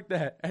guys parked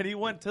at?" And he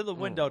went to the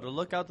window to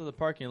look out to the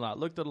parking lot,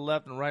 looked to the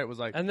left and right, was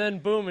like, And then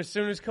boom, as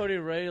soon as Cody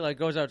Ray like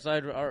goes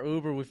outside our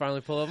Uber, we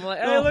finally pull up. I'm like,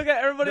 hey, look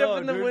at everybody up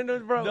in the dude.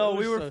 windows, bro. No, It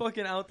we was were so-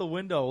 fucking out the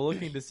window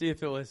looking to see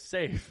if it was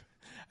safe.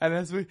 And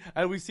as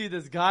we see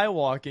this guy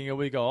walking, and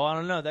we go, "Oh, I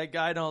don't know, that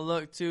guy don't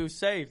look too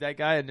safe." That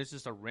guy, and it's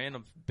just a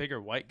random bigger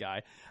white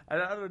guy.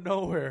 And out of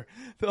nowhere,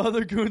 the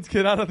other goons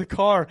get out of the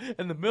car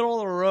in the middle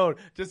of the road,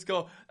 just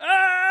go,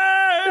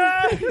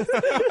 "Hey!"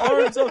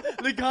 Or so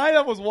the guy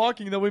that was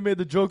walking that we made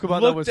the joke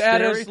about that looked was at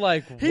scary, us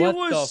like, he what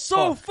was the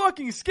so fuck?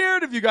 fucking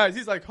scared of you guys.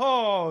 He's like,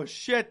 "Oh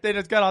shit!" They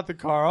just got out the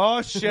car.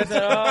 Oh shit!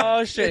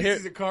 Oh shit! He Here,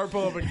 sees a car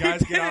pull up and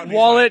guys get out. And he's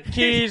wallet, like,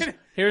 keys.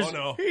 Here's Oh,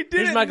 no. He didn't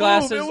here's my move.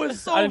 glasses. It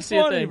was so I didn't see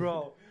a funny, thing.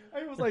 bro.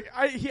 I was like,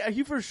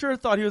 he for sure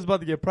thought he was about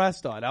to get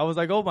pressed on. I was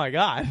like, oh my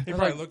god. He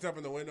probably looked up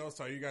in the window,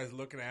 saw you guys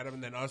looking at him,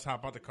 and then us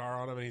hop out the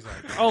car on him, and he's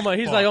like, oh my!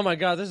 He's fuck. like, oh my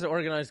god, this is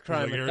organized He's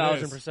crime, like, here it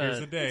 1,000%. is. Here's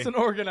the day. It's an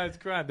organized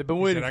crime. They've been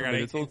He waiting said, I for got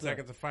me this whole 18 time.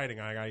 seconds of fighting.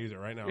 I got to use it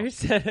right now. He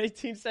said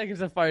 18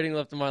 seconds of fighting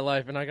left in my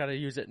life, and I got to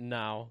use it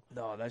now.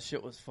 No, that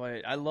shit was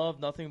fight. I love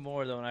nothing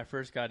more than when I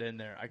first got in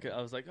there.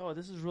 I was like, oh,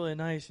 this is really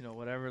nice,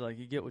 whatever. Like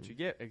you get what you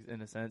get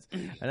in a sense.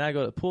 And I go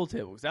to the pool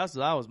table because that's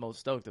what I was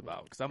most stoked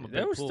about because I'm a big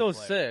That was pool still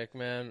player. sick,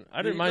 man. I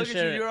didn't Look mind at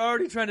sharing. you. You're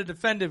already trying to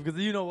defend him because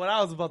you know what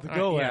I was about to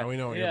go yeah, at. we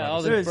know what Yeah, you're all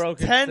about to the- say. There's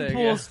broken 10 stick,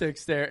 pool yeah.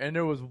 sticks there, and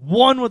there was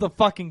one with a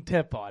fucking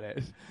tip on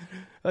it.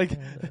 Like,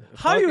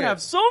 how do you Fuck it.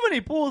 have so many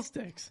pool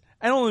sticks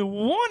and only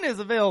one is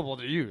available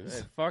to use?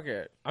 Hey, fuck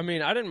it. I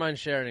mean, I didn't mind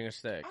sharing a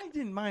stick. I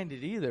didn't mind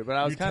it either, but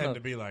I was You kind tend to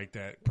of. be like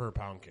that per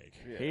pound cake.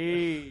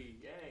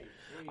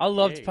 I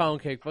loved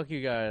pound cake. Fuck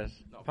you guys.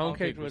 Pound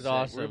cake was sick.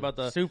 awesome. We're about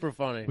to- Super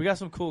funny. We got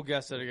some cool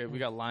guests that we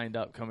got lined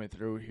up coming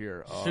through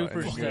here. Super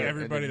in the sick. near- in the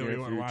Everybody that we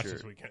near want to watch future.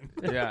 this weekend.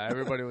 Yeah,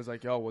 everybody was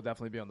like, "Yo, we'll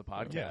definitely be on the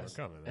podcast." Yeah, we're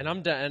coming. and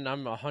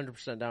I'm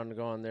 100% down to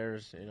go on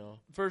theirs.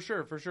 For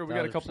sure. We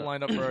got a couple 100%.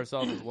 lined up for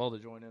ourselves as well to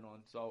join in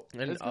on. So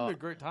And, it's gonna be a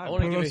great time. I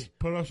wanna give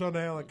Put us on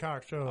the Alan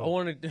Cox show. I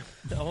want to do.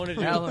 I want to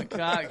do. Alan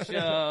Cox show.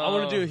 I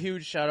want to do a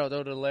huge shout out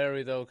though to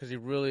Larry though because he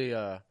really.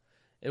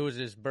 It was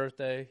his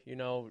birthday.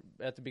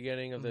 At the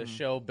beginning of the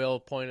show,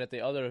 Bill pointed at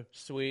the other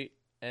suite.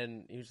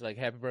 And he was like,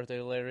 "Happy birthday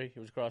to Larry." He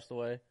was across the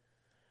way.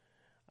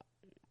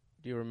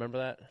 Do you remember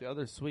that? the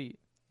other suite.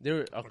 They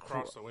were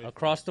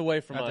across the way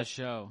from At the us.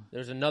 show.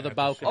 There's another At the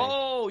balcony.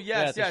 Oh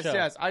yes, Yeah, at the show.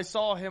 yes. I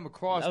saw him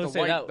across I would the say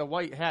white that- the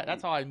white hat.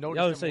 That's how I I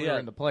noticed would him say, when we were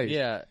in the place.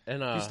 Yeah,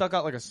 and He stuck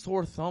out like a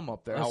sore thumb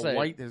up there. I would How say-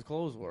 white his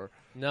clothes were.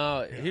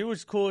 No, he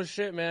was cool as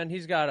shit, man.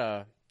 He's got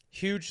a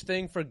huge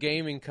thing for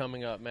gaming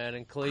coming up, man,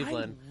 in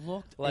Cleveland. I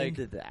looked Like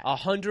into that.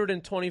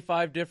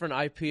 125 different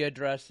IP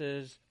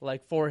addresses,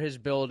 like for his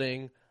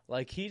building.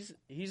 Like he's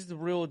the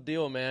real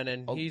deal, man,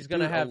 and he's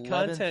gonna have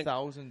content.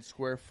 11,000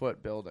 square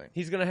foot building.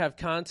 He's gonna have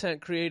content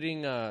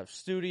creating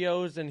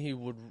studios, and he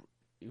would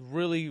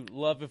really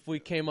love if we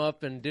came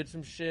up and did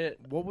some shit.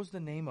 What was the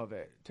name of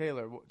it,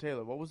 Taylor?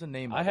 Taylor, what was the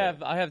name? I of have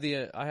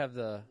it?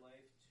 the.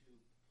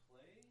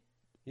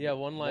 Yeah,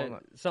 One line,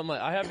 line. something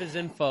like. I have his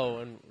info,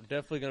 and we're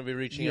definitely gonna be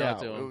reaching Yeah, out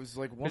to him. it was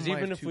like one. Because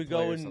even Life, if Two we Play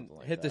go or and something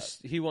like hit that. this,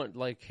 he want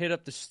hit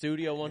up the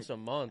studio once a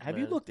month. Have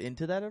man. you looked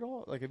into that at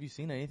all? Like, have you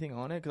seen anything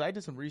on it? Because I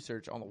did some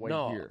research on the way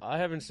No, here. I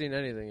haven't seen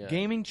anything yet.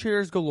 Gaming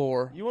chairs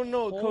galore. You want to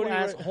know what Cody?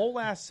 whole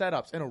ass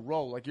setups in a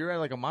row. Like you're at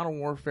like a Modern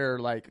Warfare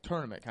like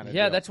tournament kind of.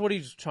 Yeah, deal. that's what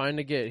he's trying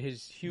to get.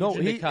 His huge No,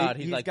 in the COD.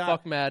 He's like got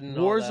fuck Madden. and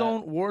all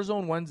that.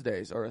 Warzone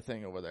Wednesdays are a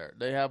thing over there.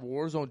 They have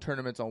Warzone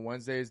tournaments on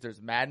Wednesdays. There's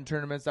Madden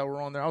tournaments that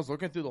were on there. I was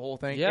looking through the whole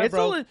thing. Yeah, It's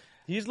bro.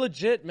 He's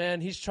legit,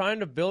 man. He's trying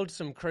to build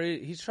some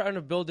crazy. He's trying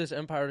to build this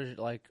empire,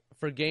 like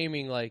for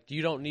gaming. Like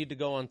you don't need to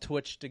go on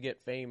Twitch to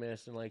get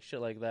famous and like shit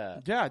like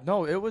that. Yeah,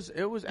 no, it was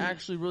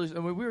actually really. I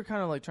mean, we were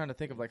kind of like trying to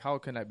think of like how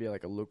can that be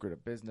like a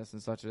lucrative business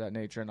and such of that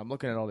nature. And I'm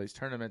looking at all these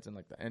tournaments and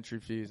like the entry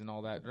fees and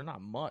all that. They're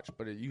not much,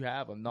 but you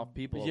have enough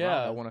people Yeah.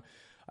 around that want to.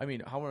 I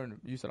mean,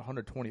 you said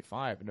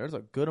 125, and there's a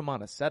good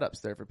amount of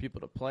setups there for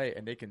people to play,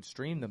 and they can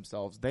stream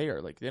themselves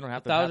there. Like they don't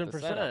have to have the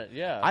setup. 1,000%.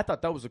 Yeah. I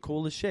thought that was the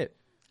coolest shit.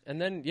 And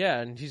then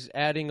and he's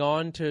adding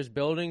on to his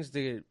buildings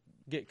to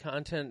get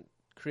content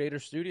creator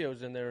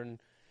studios in there, and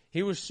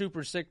he was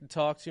super sick to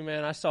talk to,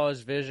 man. I saw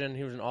his vision.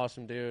 He was an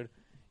awesome dude.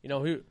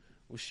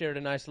 We shared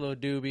a nice little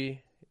doobie.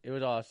 It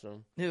was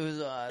awesome. It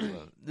was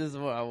awesome. This is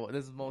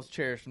the most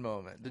cherished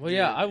moment. Well,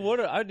 yeah,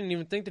 I didn't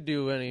even think to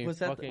do any Was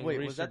that fucking wait?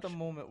 research. Was that the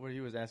moment where he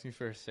was asking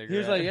for a cigarette? He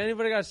was like,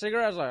 "Anybody got a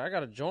cigarette?" I was like, "I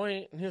got a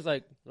joint." And he was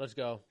like, "Let's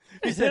go."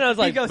 And I was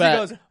like, he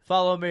 "Bet." goes,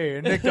 follow me.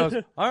 And Nick goes,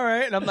 all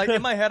right. And I'm like,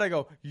 in my head, I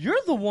go, you're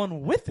the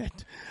one with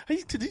it.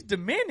 He's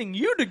demanding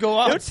you to go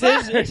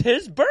outside. It's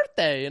his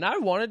birthday, and I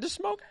wanted to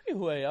smoke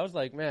anyway. I was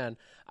like, man,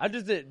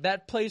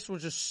 that place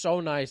was just so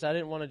nice. I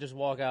didn't want to just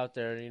walk out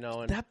there,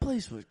 and That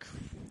place was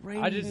crazy.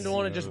 I didn't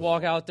want to just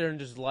walk out there and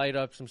just light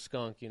up some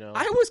skunk,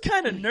 I was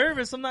kind of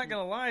nervous. I'm not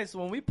gonna lie. So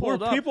when we There were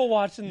pulled up, people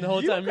watching the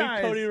whole you time.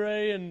 guys- Me, Cody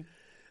Ray, and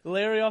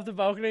Larry off the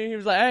balcony. He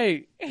was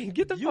like, "Hey,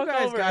 get the You fuck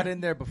guys over." got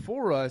in there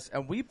before us,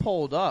 and we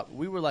pulled up.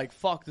 We were like,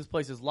 fuck, this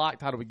place is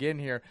locked. How do we get in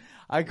here?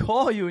 I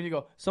call you, and you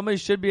go, somebody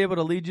should be able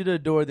to lead you to the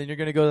door. Then you're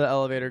going to go to the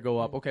elevator, go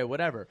up. Okay,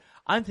 whatever.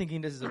 I'm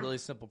thinking this is a really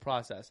simple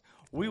process.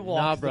 We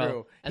walk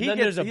through. And then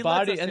there's a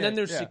body, and then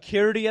there's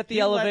security at the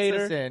elevator.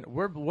 Lets us in.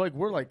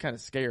 We're like kind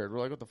of scared. We're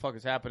like, what the fuck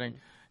is happening?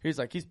 He's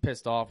like, he's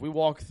pissed off. We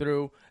walk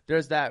through.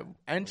 There's that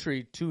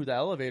entry to the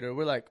elevator.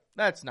 We're like,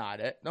 that's not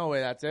it. No way,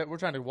 that's it. We're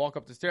trying to walk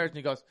up the stairs,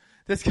 and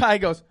this guy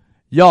goes,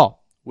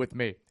 y'all with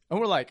me. And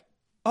we're like,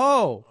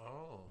 oh.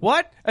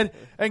 What?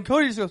 And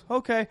Cody just goes,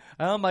 okay.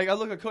 And I'm like, I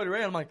look at Cody Ray,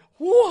 and I'm like,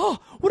 whoa,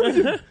 what are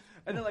we doing?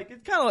 And they're like,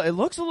 it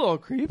looks a little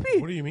creepy.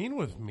 What do you mean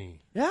with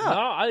me? Yeah.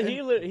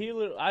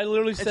 No, I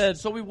literally said,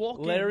 so we walk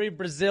Larry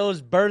Brazil's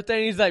birthday,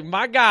 and he's like,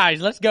 my guys,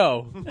 let's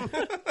go.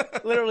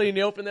 Literally, and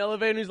he opened the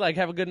elevator, and he's like,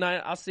 have a good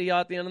night. I'll see y'all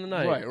at the end of the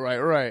night.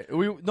 Right. So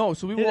we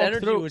His walk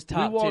energy through. was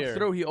top we walk tier.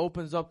 through. He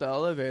opens up the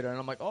elevator, and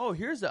I'm like, oh,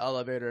 here's the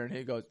elevator. And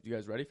he goes, you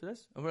guys ready for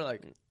this? And we're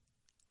like,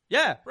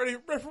 yeah. Ready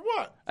for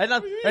what?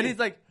 And he's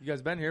like, you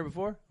guys been here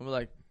before? And we're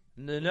like,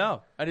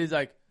 no. And he's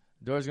like,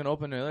 door's going to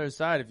open on the other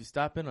side. If you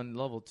stop in on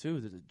level 2,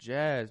 there's a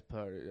jazz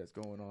party that's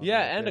going on. Yeah,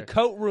 right and there. a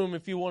coat room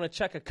if you want to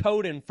check a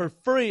code in for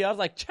free. I was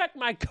like, check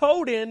my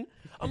code in.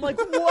 I'm like,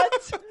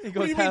 what? He What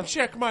goes, do you mean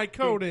check my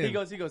code in? He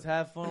goes,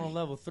 have fun on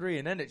level 3.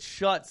 And then it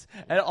shuts.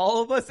 And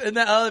all of us in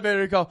that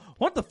elevator go,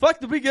 what the fuck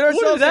did we get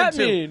ourselves What does that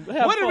into? mean?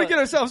 Have What did we fun. get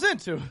ourselves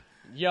into?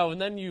 Yo,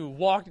 and then you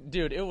walked,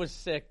 dude. It was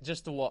sick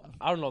just to walk.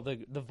 I don't know.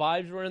 The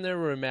vibes were in there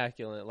were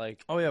immaculate.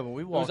 Like, Oh, yeah, when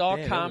we it walked was all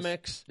in,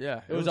 comics.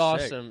 yeah, It was sick.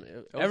 awesome. a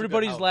good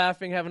Everybody's house.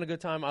 laughing, having a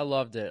good time. I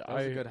loved it. That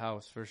was a good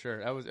house for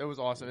sure. It was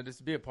awesome. And just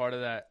to be a part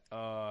of that,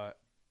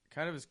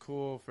 kind of is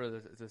cool for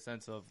the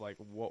sense of like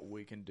what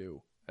we can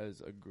do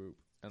as a group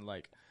and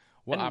like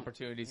what And-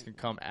 opportunities can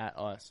come at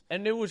us.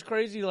 And it was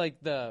crazy,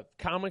 like the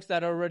comics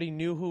that already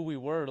knew who we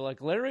were.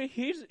 Like Larry,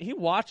 he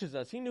watches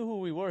us. He knew who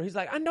we were. He's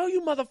like, I know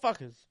you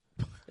motherfuckers.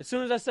 As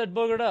soon as I said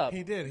boogered up,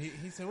 He did.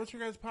 He said, "What's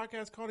your guys'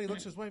 podcast called?" He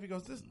looks at his wife. He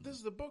goes, "This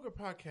is the Booger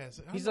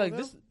podcast." I he's know like,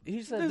 them. this.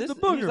 He said, This this. is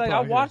the Booger He's like,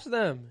 I podcast. watch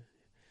them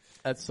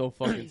That's so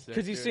fucking sick.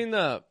 because he's dude. seen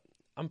the.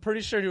 I'm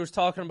pretty sure he was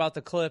talking about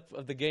the clip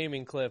of the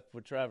gaming clip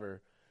with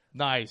Trevor.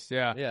 Nice,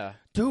 yeah. Yeah,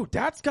 Dude,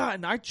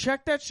 I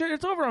checked that shit.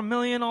 It's over 1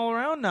 million all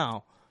around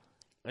now.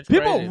 that's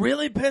People crazy.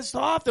 really pissed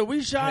off that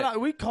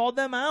we called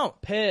them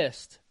out.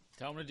 pissed.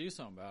 Tell them to do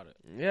something about it.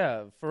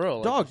 Yeah, for real.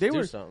 Like, Dog, just they do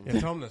were- something.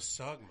 Yeah, tell him to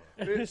suck,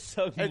 man.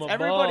 Suck It's my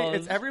everybody. balls.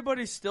 It's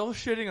everybody still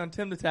shitting on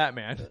Tim the Tap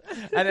Man,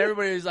 and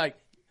everybody's like,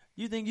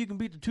 "You think you can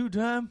beat the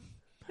 2-time?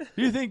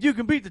 You think you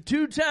can beat the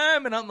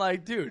 2-time?" And I'm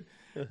like, dude,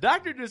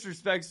 Dr.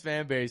 Disrespect's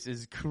fan base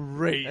is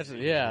crazy.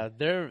 Yeah,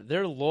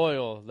 they're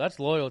loyal. That's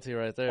loyalty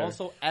right there.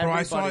 Also, Bro,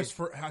 everybody.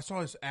 I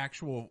saw his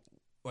actual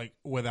like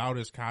without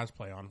his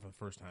cosplay on for the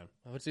first time.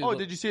 What's he Oh, look-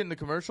 did you see it in the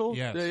commercial?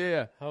 Yes.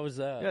 Yeah. How was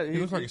that? Yeah, He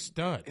looks like a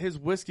stud. his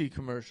whiskey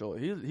commercial.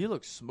 He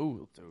looks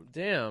smooth, dude.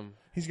 Damn.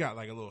 He's got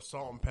like a little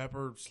salt and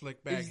pepper,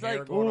 slick back He's hair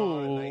like, going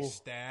on, a ooh. nice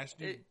stash.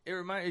 Dude.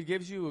 It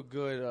gives you a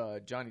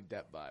good Johnny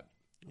Depp vibe.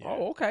 Yeah.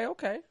 Oh, okay.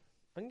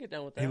 I can get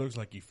down with that. He looks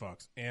like he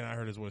fucks, and I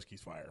heard his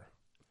whiskey's fire.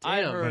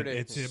 I Damn. heard But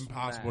it's it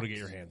impossible to get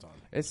your smacks. hands on.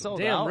 It sold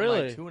Damn, out in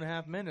really? like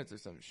 2.5 minutes or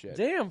some shit.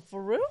 Damn,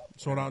 for real?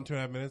 Sold out in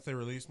 2.5 minutes. They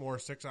released more.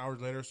 6 hours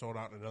later, sold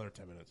out in another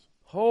 10 minutes.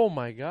 Oh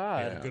my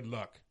god. Yeah, good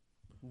luck.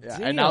 Yeah,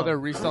 Damn. and now they're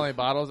reselling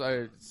bottles.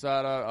 I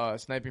saw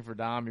Sniping for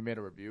Dom. He made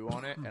a review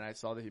on it, and I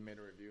saw that he made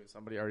a review, and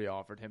somebody already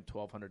offered him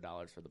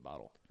 $1,200 for the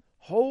bottle.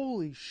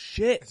 Holy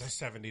shit. It's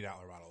a $70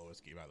 bottle of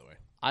whiskey, by the way.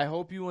 I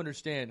hope you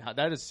understand how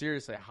that is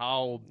seriously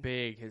how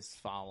big his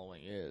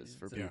following is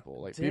for Yeah.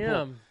 people. Like people,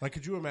 Damn. Like,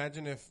 could you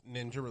imagine if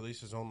Ninja released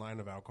his own line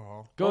of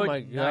alcohol? good Oh my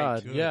night.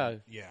 god. Good. Yeah.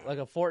 Yeah. Like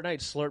a Fortnite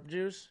slurp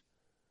juice?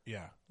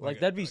 Yeah. Like, a-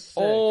 that'd be sick.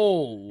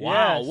 Oh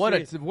wow! Yeah,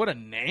 what a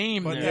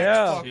name! But there,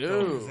 that's fucked, too.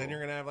 though, 'cause then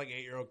you're gonna have like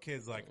 8-year-old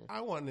kids like,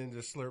 I want Ninja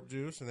Slurp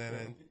Juice, and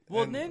then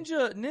Well, and-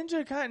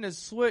 Ninja kind of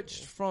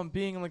switched from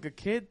being like a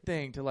kid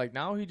thing to like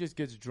now he just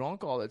gets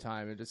drunk all the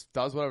time and just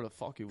does whatever the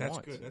fuck he That's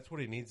wants. good. That's what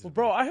he needs. Well, to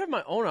bro, be. I have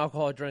my own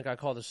alcoholic drink I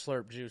call the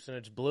slurp juice, and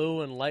it's blue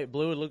and light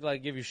blue. It looked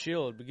like give you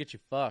shield, but get you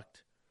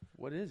fucked.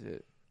 What is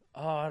it?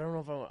 Oh, I don't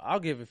know if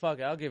I'll give you. Fuck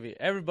it. I'll give you.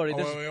 Everybody, Oh,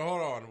 this wait,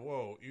 hold on.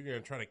 Whoa, you're gonna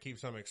try to keep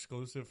something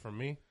exclusive from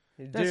me?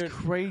 That's dude,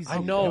 crazy. I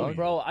know, dog.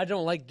 bro. I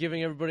don't like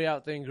giving everybody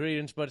out the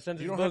ingredients, but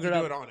since You it's don't have to boogered do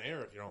up, it on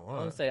air if you don't I'm gonna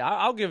want. say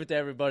I'll give it to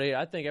everybody.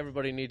 I think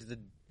everybody needs to.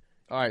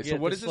 All right. So get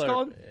what the is this slurp.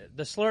 called?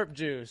 The slurp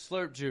juice.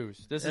 Slurp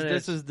juice. This And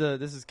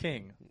is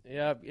King.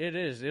 Yeah, it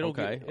is. It'll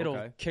Okay, it'll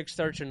okay.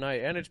 kickstart your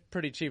night, and it's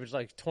pretty cheap. It's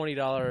like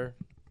 $20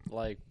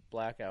 like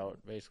blackout,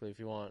 basically, if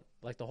you want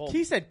like the whole.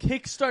 He said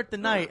kickstart the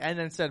night and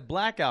then said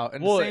blackout.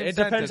 In Well, the same it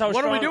depends sentence. how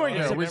What are we strong- doing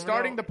here? You Are we never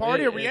starting know. the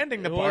party? Or are we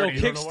ending the party?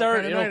 You don't know what kind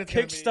of It'll night it's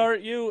gonna be.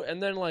 kickstart you,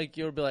 and then like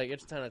you'll be like,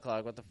 it's 10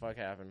 o'clock. What the fuck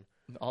happened?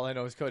 All I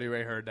know is Cody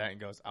Ray heard that and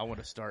goes, "I want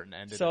to start and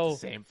end it So- at the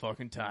same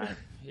fucking time."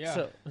 Yeah.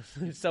 So,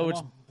 so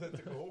it's That's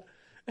a goal.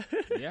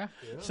 yeah.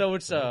 so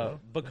it's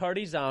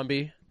Bacardi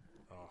Zombie.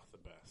 Oh, the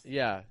best.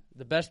 Yeah,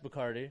 the best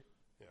Bacardi.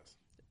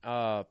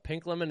 Yes.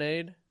 Pink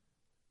lemonade,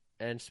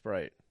 and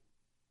Sprite,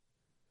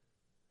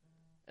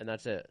 and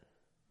that's it.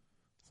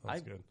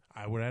 Sounds good.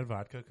 I would add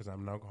vodka because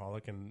I'm an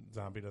alcoholic and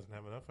Zombie doesn't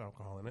have enough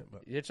alcohol in it.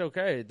 But It's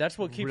okay. That's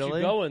what keeps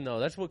Really? you going, though.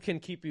 That's what can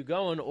keep you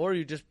going, or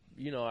you just,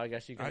 I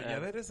guess you can. yeah,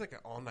 that is like an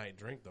all-night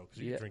drink though because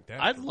you Yeah. can drink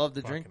that. I'd for love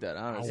to drink fucking that,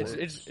 honestly.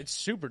 hours. It's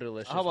super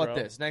delicious. How about bro.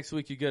 this? Next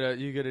week you get a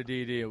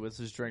DD and let's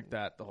just drink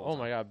that the whole Oh time.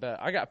 my god,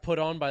 bet I got put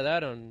on by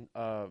that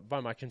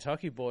by my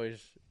Kentucky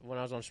boys when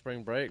I was on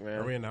spring break, man.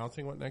 Are we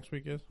announcing what next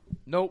week is?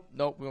 Nope,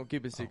 we're gonna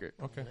keep it secret.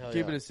 Okay. Hell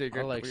Keep yeah. it a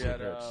secret. I like we got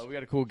secrets. we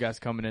got a cool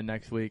guest coming in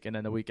next week, and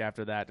then the week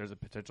after that, there's a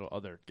potential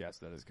other guest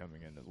that is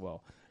coming in as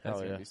well. That's Hell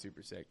gonna yeah. be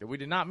super sick. That we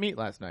did not meet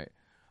last night,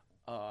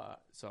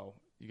 so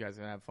you guys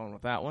are gonna have fun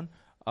with that one.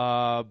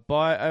 But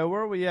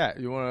where are we at?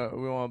 We want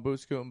to boot,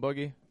 scoot, and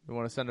boogie. We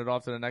want to send it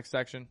off to the next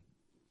section.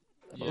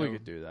 Yeah. We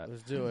could do that.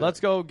 Let's do it. Let's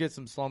go get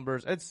some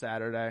slumbers. It's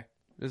Saturday.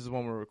 This is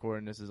when we're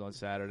recording. This is on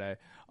Saturday.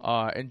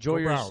 Enjoy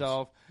Go Browns.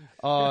 yourself.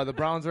 The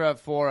Browns are at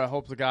 4. I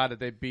hope to God that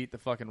they beat the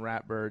fucking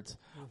Ratbirds.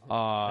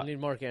 I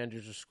need Mark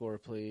Andrews to score,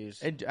 please.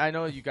 And I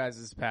know you guys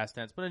is past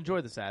tense, but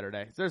enjoy the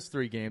Saturday. There's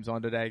 3 games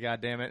on today. God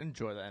damn it.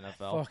 Enjoy the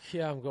NFL. Fuck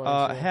yeah, I'm going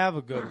to. Have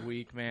a good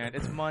week, man.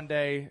 It's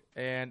Monday,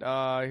 and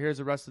here's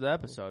the rest of the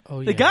episode.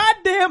 Oh, The yeah.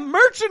 goddamn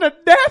Merchant of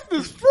Death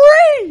is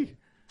free!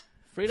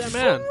 Free that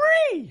man.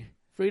 Free!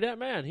 Free that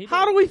man.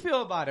 How do we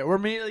feel about it? We're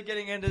immediately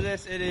getting into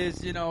this. It is,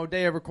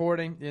 day of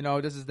recording.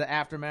 This is the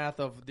aftermath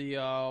of the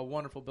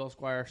wonderful Bill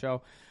Squire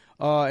show.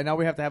 And now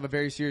we have to have a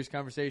very serious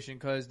conversation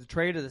because the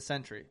trade of the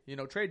century.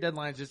 Trade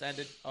deadlines just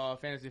ended.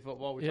 Fantasy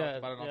football. We talked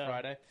about it on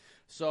Friday.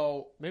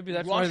 So Maybe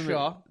that's Russia,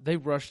 why they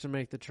rushed to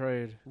make the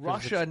trade. 'cause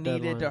Russia it's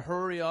needed to deadline.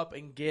 hurry up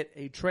and get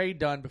a trade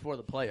done before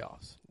the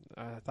playoffs.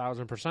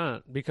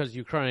 1,000% because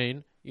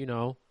Ukraine,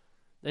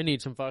 they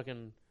need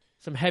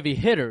some heavy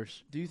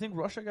hitters. Do you think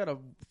Russia got a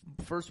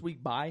first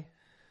week bye?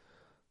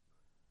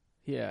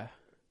 Yeah.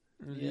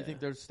 Do you think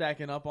they're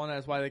stacking up on that?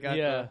 That's why they got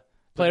the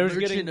Players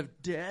Merchant getting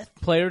of Death.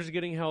 players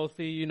getting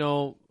healthy.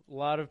 A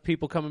lot of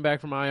people coming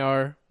back from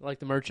IR, like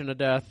the Merchant of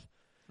Death.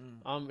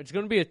 It's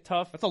going to be a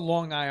tough. That's a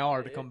long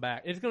IR to come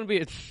back. It's going to be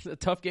a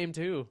tough game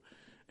too.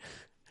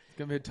 It's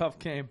going to be a tough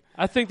game.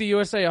 I think the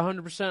USA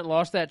 100%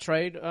 lost that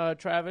trade,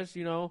 Travis.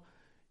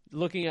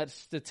 Looking at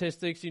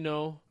statistics,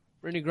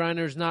 Brittany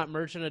Griner's not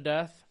Merchant of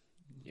Death.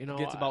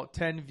 Gets about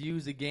 10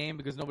 views a game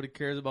because nobody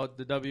cares about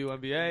the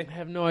WNBA. I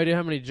have no idea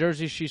how many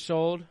jerseys she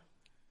sold.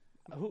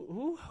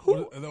 Who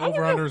The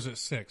over-under is at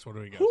 6. What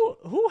do we got?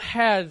 who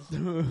has?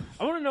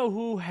 I want to know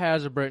who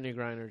has a Brittany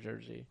Griner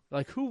jersey.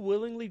 Like who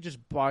willingly just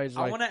buys?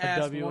 I want to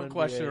ask WNBA. one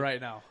question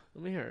right now.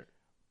 Let me hear it.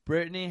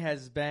 Brittany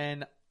has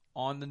been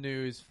on the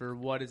news for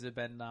what has it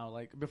been now?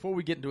 Like before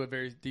we get into a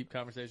very deep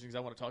conversation, because I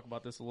want to talk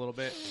about this a little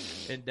bit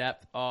in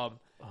depth.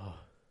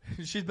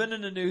 She's been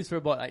in the news for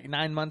about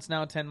 9 months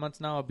now, 10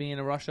 months now of being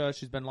in Russia.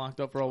 She's been locked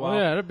up for a while. Oh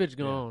yeah, that bitch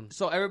gone.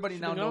 So everybody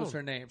now been knows gone.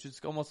 her name. She's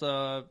almost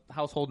a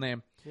household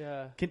name.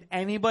 Yeah, Can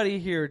anybody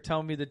here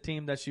tell me the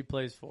team that she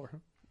plays for?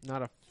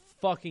 not a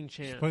fucking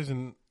She chance. plays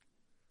in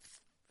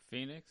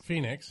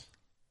Phoenix.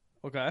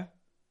 Okay.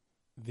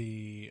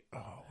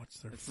 What's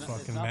their It's not-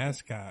 fucking it's not-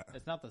 mascot?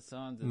 It's not the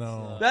Suns. It's,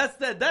 No. That's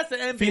the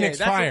NBA. Phoenix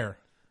That's Fire.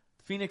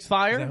 Phoenix Is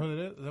Fire? that what it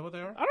is? Is that what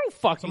they are? I don't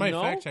fucking Somebody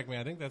know. fact check me.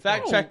 I think that's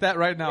Fact right. check that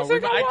right now. You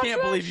think I I watch can't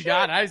that believe you shit?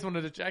 got it. I just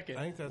wanted to check it.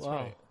 I think that's Wow.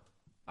 right.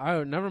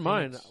 I never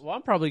mind. Phoenix. Well,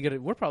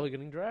 we're probably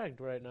getting dragged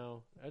right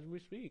now as we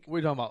speak. What are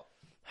you talking about?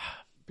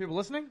 People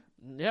listening?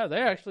 Yeah,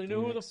 they actually knew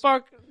who the Phoenix.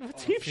 fuck what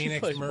team she Phoenix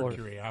plays for.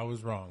 Mercury. I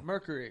was wrong.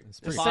 Mercury. It's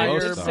pretty Fire,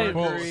 close, though. Say-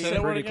 Mercury. say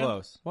that word Pretty again.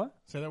 close. What?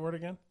 Say that word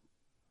again.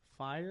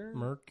 Fire?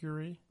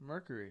 Mercury.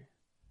 Mercury.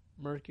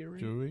 Mercury.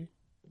 Joey.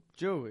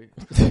 Joey.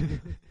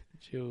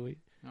 Chewy.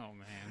 Oh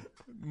man.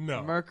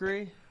 No.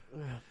 Mercury.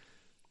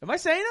 Am I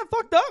saying that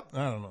fucked up?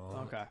 I don't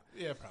know. Okay.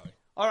 Yeah, probably.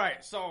 All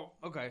right. So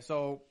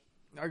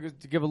I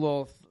could give a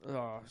little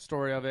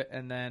story of it,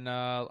 and then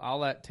I'll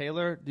let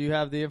Taylor. Do you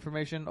have the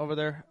information over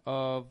there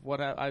of what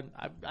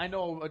I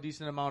know a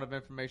decent amount of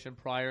information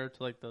prior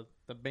to like the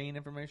main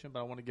information, but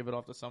I want to give it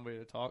off to somebody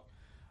to talk.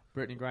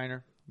 Brittany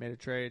Griner made a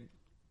trade.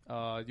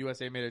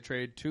 USA made a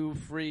trade to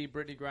free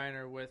Brittany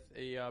Griner with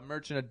a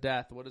Merchant of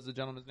Death. What is the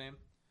gentleman's name?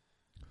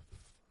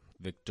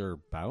 Victor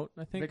Bout,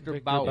 I think. Victor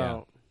Victor Bout.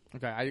 Bout.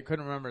 Okay, I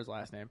couldn't remember his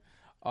last name.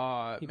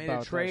 He Made bought a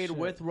that trade shit.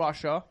 with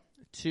Russia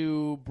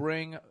to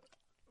bring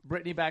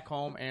Brittany back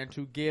home and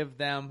to give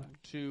them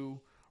to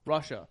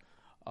Russia.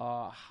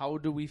 How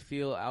do we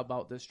feel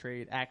about this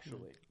trade?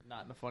 Actually,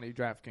 not in a funny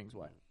DraftKings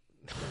way.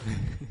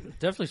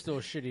 Definitely still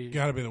a shitty.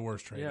 Got to be the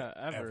worst trade. Yeah,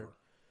 ever.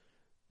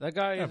 That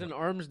guy is an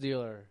arms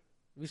dealer.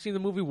 Have you seen the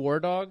movie War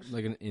Dogs?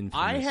 Like an infamous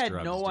I had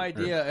drugs no de- or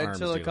idea arms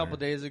until a dealer. couple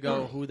days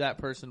ago who that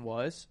person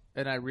was,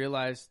 and I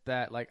realized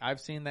that like I've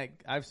seen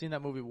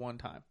that movie one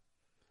time.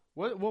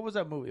 What was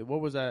that movie? What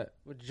was that?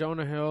 With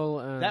Jonah Hill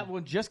and That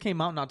one just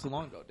came out not too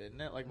long ago, didn't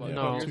it? Like what, Yeah,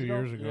 No. about 2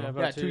 years ago. Yeah,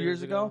 about Yeah, 2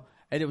 years ago,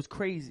 and it was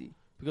crazy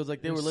because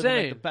like they were living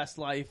like, the Insane. best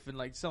life and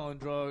like selling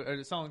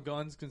selling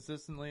guns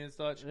consistently and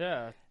such.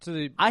 Yeah, to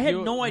the I had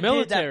no idea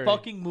military. that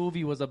fucking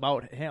movie was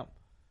about him.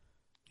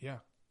 Yeah.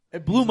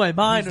 It blew my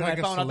mind he's when like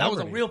I a found out that was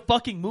a celebrity. real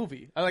fucking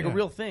movie, like a Yeah.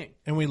 real thing.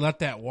 And we let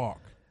that walk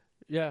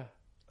Yeah,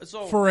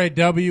 So for a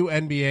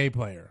WNBA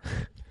player.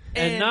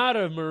 and not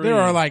a Marine. There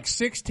are like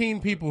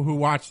 16 people who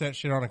watch that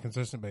shit on a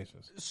consistent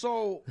basis.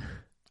 So,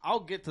 I'll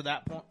get to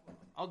that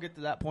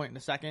point. In a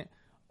second.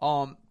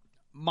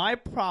 My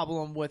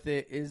problem with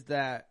it is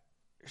that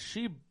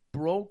she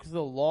broke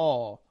the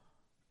law.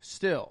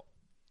 Still,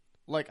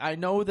 like I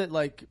know that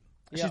like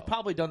she's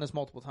probably done this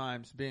multiple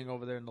times, being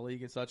over there in the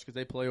league and such, because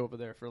they play over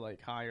there for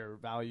like higher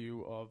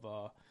value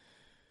of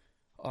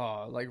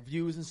like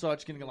views and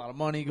such, getting a lot of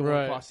money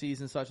going across seas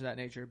and such of that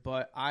nature.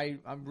 But I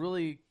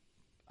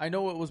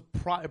know it was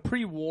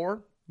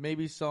pre-war,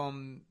 maybe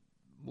some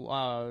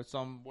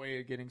way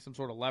of getting some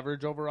sort of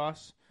leverage over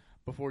us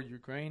before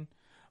Ukraine,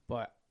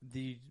 but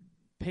the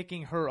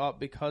picking her up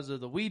because of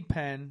the weed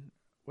pen.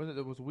 Whether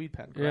it was a weed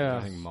pen, correct? Yeah,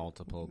 I think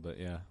multiple, but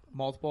yeah,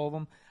 multiple of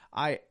them.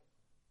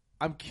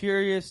 I'm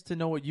curious to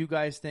know what you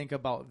guys think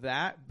about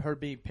that. Her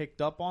being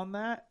picked up on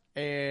that,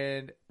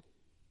 and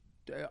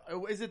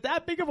is it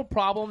that big of a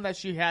problem that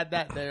she had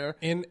that there?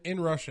 In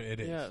Russia, it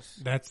is. Yes.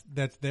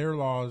 That's their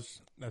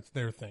laws. That's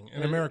their thing.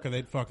 In America,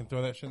 they'd fucking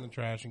throw that shit in the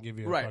trash and give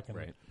you a fucking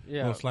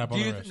little slap on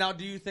the wrist. Now,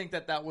 do you think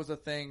that was a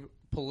thing,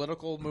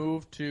 political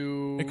move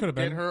to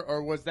get her,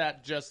 or was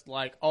that just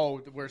like, oh,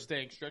 we're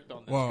staying strict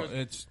on this? Well,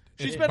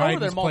 she's been over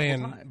there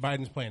multiple times.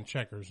 Biden's playing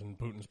checkers and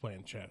Putin's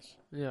playing chess.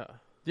 Yeah.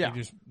 He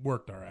just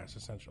worked our ass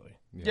essentially.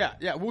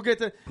 Yeah. We'll get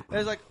to.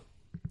 There's like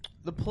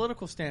the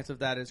political stance of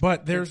that is.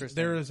 But there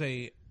is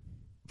a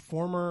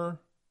former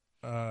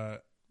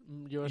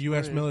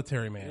U.S.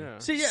 military man. Yeah.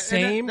 See,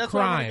 same that's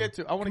crime. What I want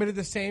to get to. Committed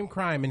the same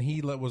crime, and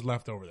he was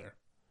left over there.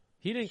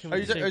 He didn't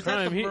commit the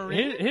same crime.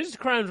 His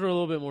crimes were a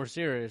little bit more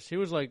serious. He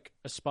was like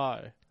a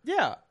spy.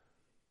 Yeah.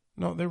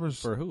 No, there was...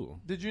 For who?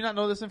 Did you not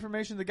know this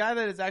information? The guy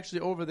that is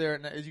actually over there,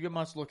 and you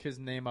must look his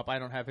name up. I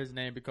don't have his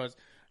name because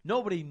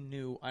nobody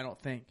knew, I don't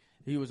think,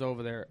 he was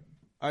over there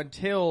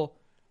until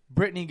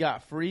Brittany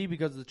got free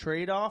because of the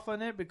trade-off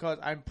on it, because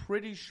I'm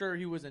pretty sure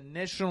he was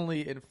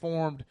initially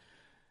informed...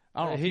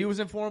 I don't know if he was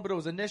informed, but it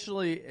was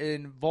initially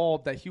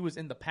involved that he was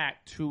in the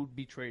pack to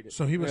be traded.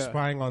 So he was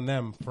spying on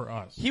them for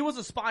us. He was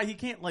a spy. He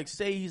can't like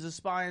say he's a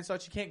spy and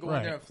such. He can't go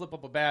in there and flip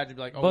up a badge and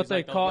be like, "Oh, but he's they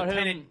like caught the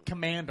lieutenant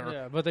commander."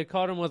 Yeah, but they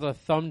caught him with a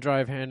thumb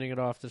drive handing it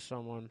off to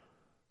someone.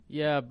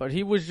 Yeah, but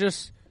he was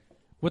just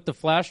with the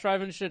flash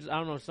drive and shit.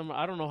 I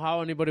don't know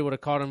how anybody would have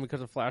caught him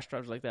because the flash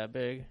drive's like that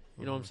big.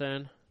 You know what I'm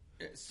saying?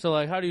 So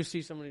like, how do you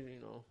see somebody?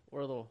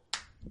 Or a little,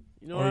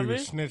 what I mean? Or he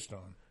was snitched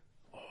on.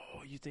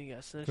 Oh, you think he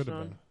got snitched Could have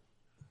on? been.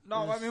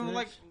 No, I mean,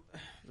 like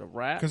the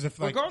rat. Because if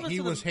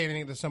he was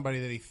handing it to somebody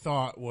that he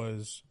thought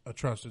was a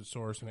trusted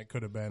source, and it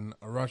could have been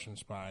a Russian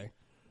spy.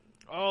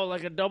 Oh,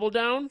 like a double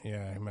down?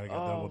 Yeah, he might have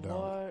got double down.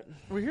 What?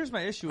 Well, here's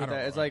my issue with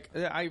that. It's like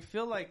I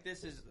feel like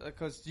this is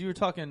because you were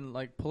talking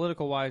like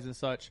political wise and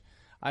such.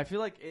 I feel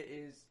like it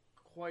is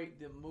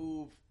quite the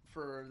move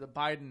for the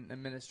Biden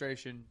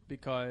administration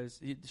because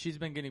she's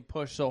been getting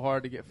pushed so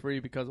hard to get free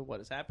because of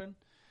what has happened,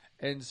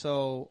 and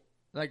so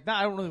like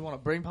I don't really want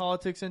to bring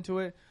politics into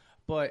it,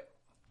 but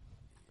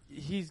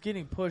he's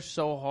getting pushed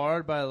so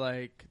hard by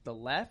like the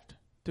left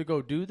to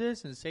go do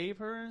this and save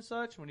her and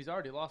such when he's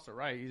already lost the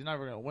right. He's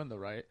never going to win the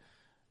right.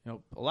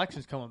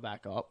 Elections coming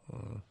back up.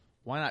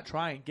 Why not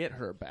try and get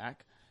her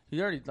back?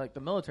 He already like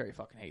the military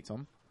fucking hates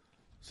him,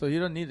 so you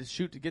don't need to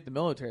shoot to get the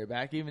military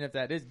back, even if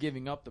that is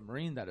giving up the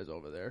Marine that is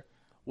over there.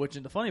 Which,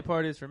 and the funny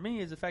part is for me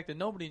is the fact that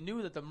nobody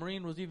knew that the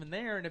Marine was even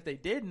there, and if they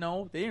did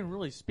know, they didn't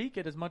really speak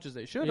it as much as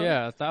they should have.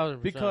 Yeah,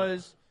 1,000%.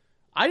 Because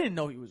I didn't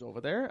know he was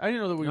over there. I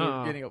didn't know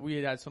that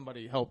we had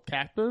somebody held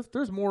captive.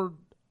 There's more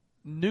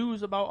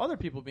news about other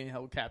people being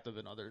held captive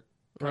in other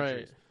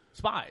countries. Right.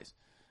 Spies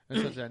and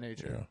such of that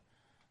nature. Yeah.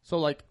 So,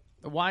 like,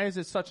 why is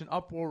it such an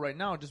uproar right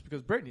now just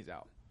because Brittany's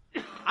out?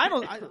 I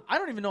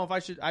don't even know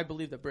if I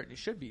believe that Brittany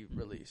should be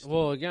released.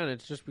 Well, again,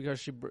 it's just because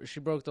she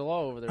broke the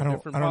law over there. I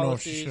don't know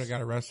if she should have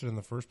got arrested in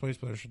the first place,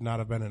 but there should not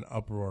have been an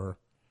uproar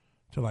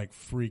to, like,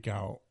 freak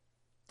out.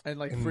 And,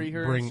 like, free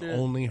her bring and shit.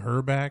 only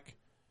her back.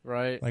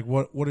 Right. Like,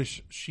 what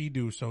does she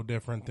do so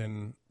different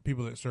than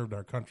people that served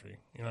our country?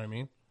 You know what I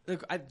mean?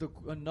 Look,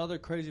 another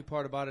crazy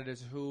part about it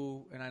is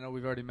and I know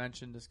we've already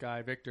mentioned this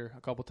guy, Victor, a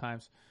couple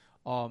times,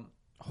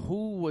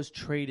 who was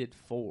traded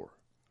for?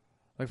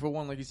 Like, for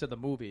one, like you said, the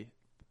movie,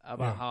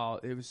 about how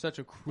it was such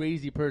a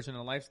crazy person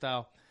and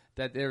lifestyle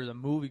that there's a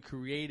movie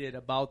created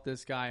about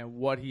this guy and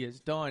what he has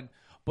done.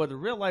 But the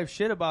real life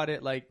shit about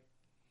it, like,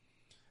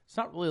 it's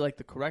not really, like,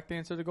 the correct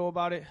answer to go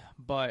about it,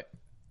 but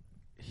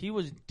he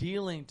was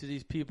dealing to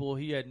these people.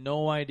 He had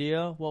no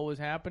idea what was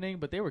happening,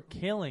 but they were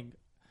killing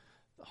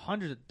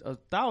hundreds of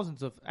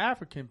thousands of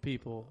African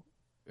people,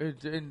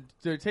 and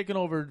they're taking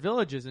over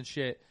villages and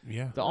shit.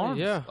 Yeah, the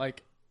arms.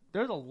 Like,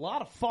 there's a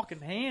lot of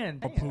fucking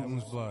hand. All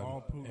Putin's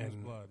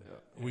blood.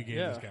 We gave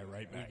this guy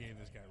right back.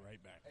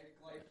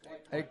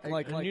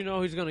 And you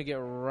know he's going to get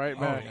right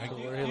back to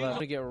where he left.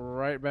 To get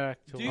right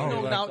back to do you where know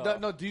he left now?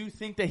 No, do you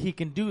think that he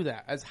can do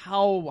that? As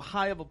how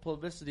high of a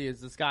publicity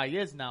as this guy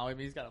is now? I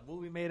mean, he's got a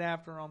movie made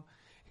after him.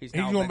 He's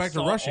going back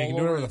to Russia. He can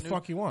do whatever the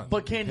fuck he wants.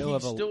 But can he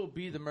still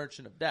be the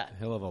Merchant of Death?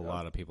 He'll have a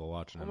lot of people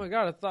watching him. Oh my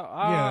God, I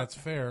thought... yeah, that's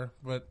fair,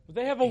 but...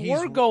 They have a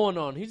war going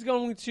on. He's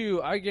going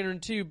to, I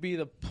guarantee you, be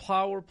the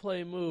power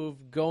play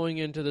move going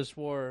into this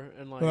war.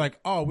 And they're like,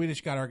 oh, we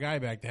just got our guy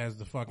back that has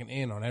the fucking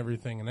in on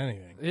everything and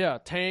anything. Yeah,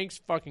 tanks,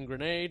 fucking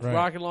grenades,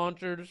 rocket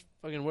launchers,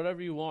 fucking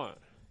whatever you want.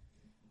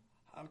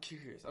 I'm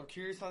curious. I'm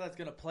curious how that's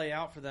going to play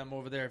out for them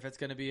over there. If it's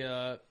going to be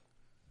a...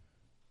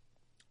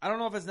 I don't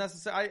know if it's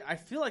necessary. I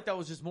feel like that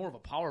was just more of a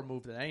power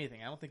move than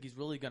anything. I don't think he's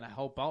really going to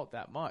help out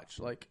that much.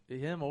 Like,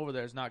 him over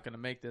there is not going to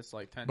make this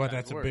like 10 times But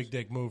that's worse. a big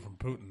dick move from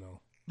Putin,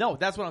 though. No,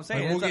 that's what I'm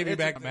saying. Like, we'll give you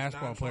back a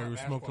basketball player who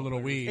smoked a little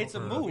weed. It's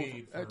a move.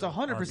 It's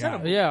 100% a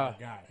move. Yeah.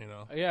 Guy, you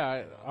know?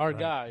 Yeah, our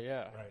guy,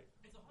 yeah. Right.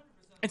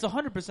 It's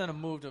 100% a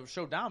move to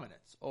show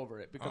dominance over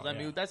it. Because, I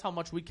mean, that's how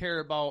much we care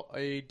about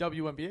a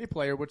WNBA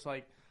player, which,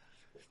 like,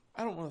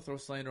 I don't want to throw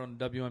slander on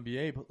the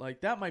WNBA, but,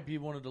 like, that might be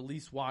one of the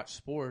least watched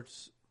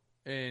sports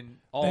in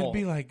all That'd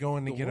be like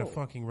going to get world. a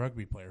fucking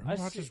rugby player. Who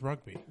watches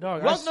rugby?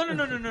 Dog,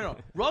 No.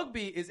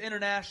 Rugby is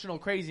international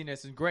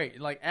craziness and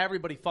great. Like,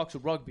 everybody fucks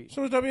with rugby.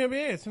 So is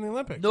WNBA. It's in the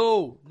Olympics.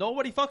 No,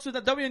 nobody fucks with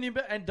the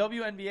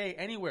WNBA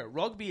anywhere.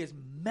 Rugby is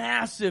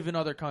massive in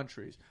other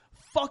countries.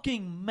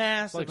 Fucking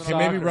massive. Like Okay,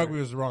 maybe rugby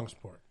was the wrong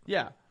sport.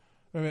 Yeah.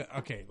 Maybe,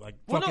 okay, like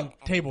fucking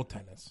table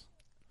tennis.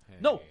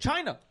 No,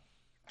 China.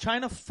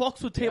 China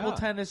fucks with table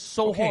tennis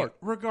so hard.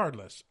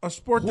 Regardless, a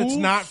sport that's Who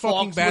not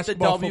fucking fucks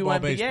basketball, with the football,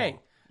 WNBA?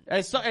 baseball.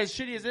 As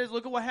shitty as it is,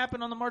 look at what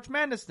happened on the March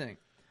Madness thing.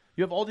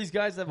 You have all these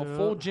guys that have a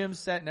full gym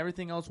set and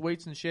everything else,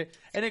 weights and shit.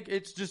 And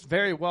it's just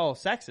very well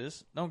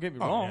sexist. Don't get me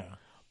wrong. Yeah.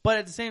 But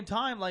at the same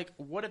time, like,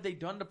 what have they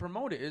done to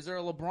promote it? Is there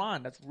a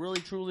LeBron that's really,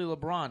 truly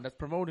LeBron that's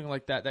promoting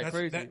like that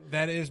crazy?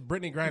 That is,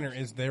 Brittany Griner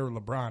is their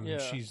LeBron,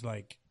 and she's,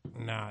 like,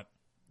 not.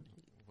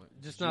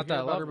 Just Did not you hear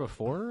that about level. her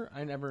before?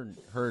 I never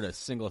heard a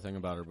single thing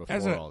about her before.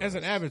 As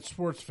an avid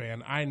sports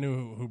fan, I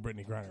knew who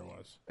Brittany Griner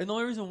was. And the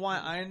only reason why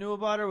I knew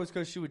about her was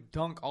because she would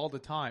dunk all the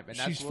time. And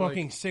She's that's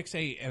fucking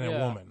 6'8" and a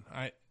Yeah. woman.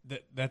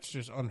 That's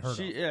just unheard of.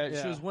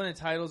 She was winning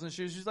titles, and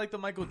she's like the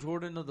Michael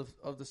Jordan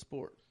of the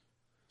sport.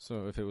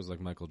 So if it was like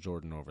Michael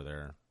Jordan over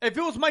there, If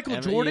it was Michael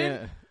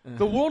Jordan,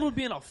 the world would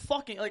be in a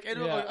fucking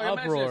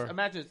uproar.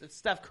 Imagine it's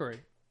Steph Curry.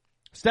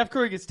 Steph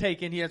Curry gets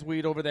taken. He has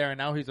weed over there, and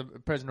now he's a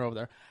prisoner over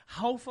there.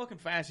 How fucking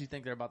fast do you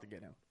think they're about to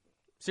get him?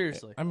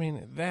 Seriously. I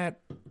mean, that.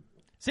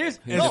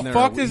 Seriously. As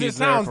fucked as it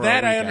sounds,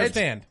 that I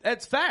understand.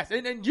 It's fast.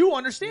 And you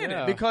understand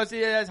Yeah. it because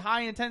it has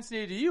high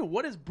intensity to you.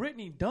 What has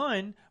Brittany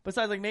done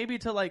besides, like, maybe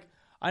to, like,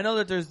 I know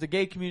that there's the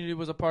gay community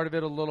was a part of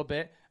it a little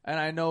bit, and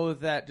I know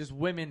that just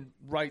women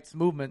rights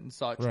movement and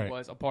such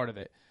was a part of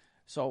it.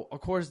 So,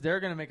 of course, they're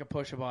going to make a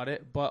push about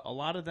it, but a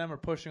lot of them are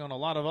pushing on a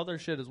lot of other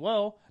shit as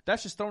well.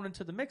 That's just thrown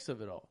into the mix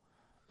of it all.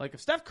 Like, if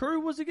Steph Curry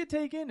was to get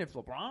taken, if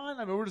LeBron,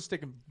 I mean, we're just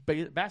sticking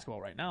basketball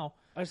right now.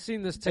 I've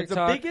seen this If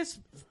TikTok. the biggest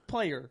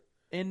player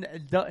in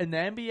the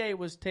NBA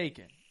was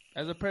taken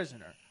as a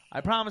prisoner,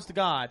 I promise to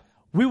God,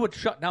 we would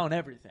shut down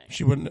everything.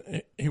 He wouldn't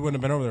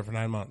have been over there for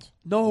 9 months.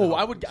 No,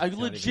 I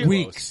legit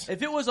weeks.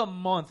 If it was a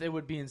month, it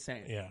would be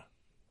insane.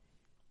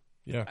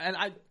 Yeah. And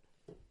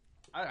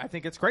I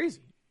think it's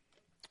crazy.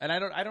 And I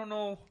don't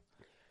know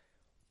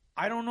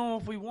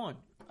if we won.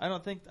 I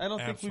don't think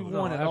we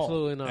won at all.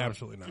 Absolutely not.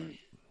 Absolutely not.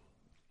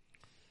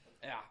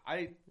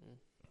 Yeah,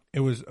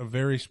 It was a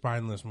very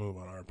spineless move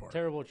on our part.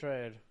 Terrible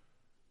trade.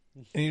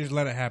 And he just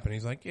let it happen.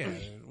 He's like, yeah,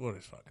 we'll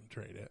just fucking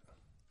trade it.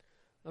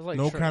 I was like,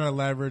 No kind of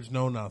leverage,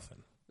 no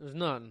nothing. There's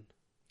nothing.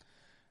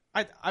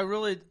 I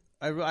really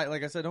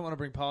like I said, I don't want to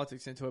bring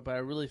politics into it, but I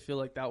really feel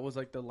like that was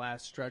like the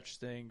last stretch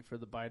thing for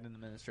the Biden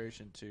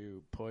administration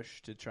to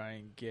push to try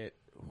and get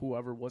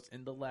whoever was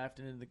in the left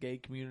and in the gay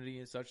community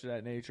and such of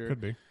that nature. Could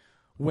be.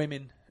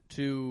 Women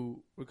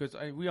because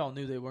we all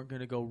knew they weren't going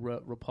to go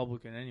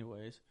Republican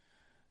anyways.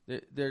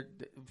 They're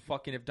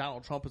fucking, if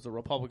Donald Trump is a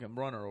Republican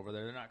runner over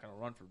there, they're not going to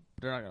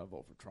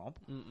vote for Trump.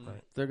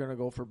 Right. They're going to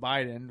go for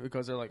Biden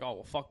because they're like, oh,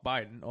 well, fuck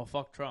Biden. Oh,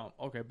 fuck Trump.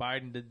 Okay,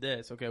 Biden did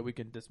this. Okay, we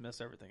can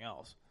dismiss everything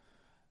else.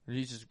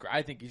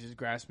 I think he's just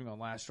grasping on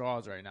last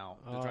straws right now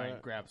to try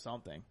and grab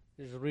something.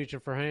 He's reaching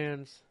for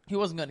hands. He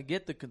wasn't going to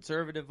get the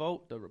conservative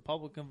vote, the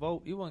Republican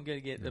vote. He wasn't going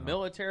to get the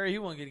military. He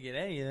wasn't going to get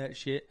any of that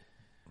shit.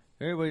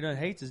 Everybody done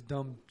hates his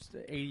dumb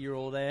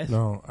 80-year-old ass.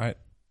 No,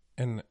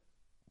 and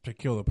to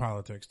kill the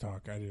politics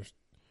talk,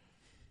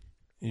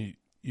 you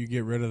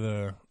get rid of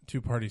the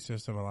two-party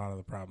system, a lot of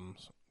the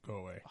problems go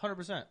away.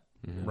 100%.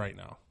 Right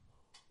now.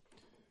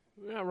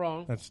 You're not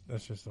wrong. That's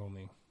just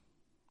only.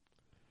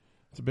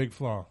 It's a big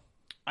flaw.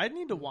 I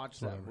need to watch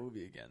that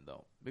movie again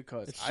though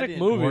because It's a I sick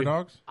didn't. movie. War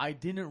Dogs? I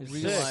didn't It's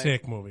realize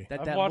Sick movie. that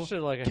I've that watched it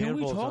like a Can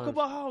we handful of talk times.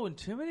 about how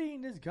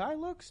intimidating this guy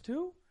looks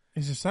too?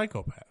 He's a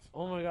psychopath.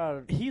 Oh my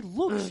god. He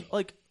looks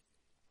like,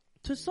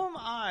 to some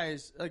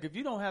eyes, like if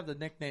you don't have the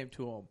nickname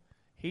to him,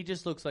 he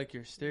just looks like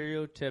your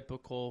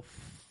stereotypical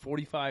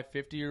 45,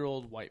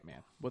 50-year-old white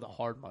man with a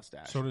hard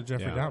mustache. So did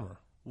Jeffrey Dahmer.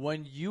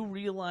 When you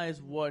realize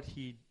what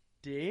he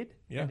did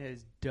Yeah. and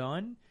has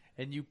done,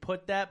 and you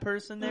put that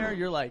person there,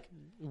 you're like,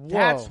 Whoa.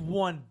 that's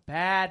one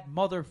bad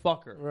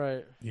motherfucker.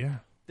 Right. Yeah.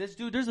 This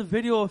dude, there's a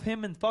video of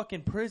him in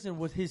fucking prison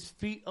with his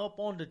feet up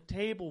on the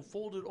table,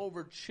 folded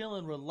over,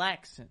 chilling,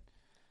 relaxing.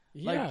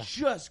 Yeah. Like,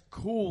 just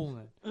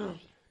cooling. Yeah.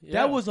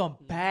 That was a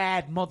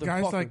bad motherfucker.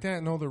 Guys like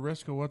that know the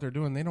risk of what they're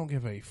doing. They don't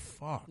give a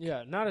fuck.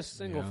 Yeah, not a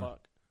single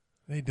fuck.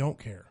 They don't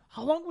care.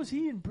 How long was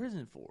he in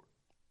prison for?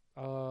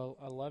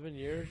 11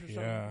 years or something.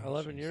 Yeah,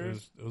 11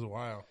 years. It was a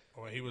while.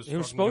 Well, he was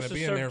supposed to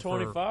serve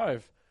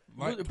 25.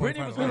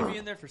 Brittany was going to be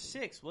in there for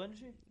 6, wasn't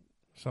she?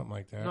 Something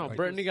like that. No, like,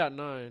 Brittany got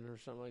 9 or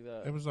something like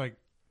that. It was like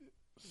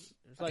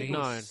It's like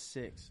 9.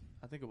 6.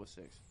 I think it was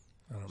 6.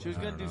 I don't She was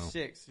know. going to do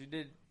 6. She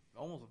did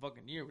almost a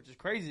fucking year, which is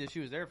crazy that she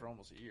was there for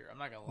almost a year. I'm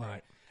not going to lie.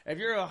 Right. If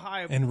you're a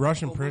high... And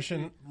Russian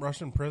prison,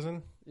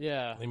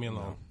 Yeah. leave me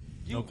alone.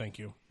 No, thank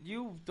you.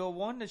 The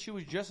one that she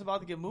was just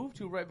about to get moved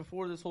to right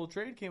before this whole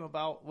trade came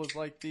about was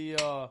like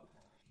the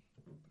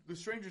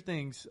Stranger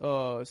Things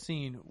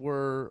scene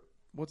where...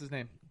 What's his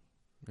name?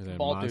 Is it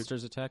Bald dude.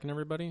 monsters attacking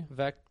everybody?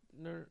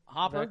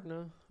 Hopper?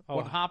 Vecna?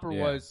 When Hopper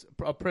yeah. was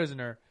a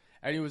prisoner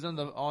and he was on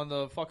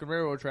the fucking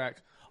railroad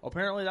tracks.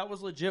 Apparently, that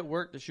was legit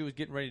work that she was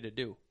getting ready to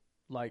do.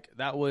 Like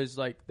that was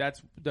like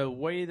that's the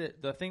way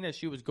that the thing that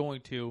she was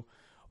going to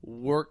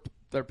worked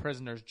their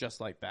prisoners just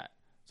like that.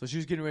 So she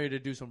was getting ready to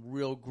do some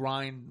real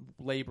grind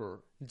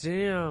labor.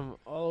 Damn,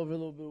 all over a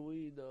little bit of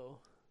weed though.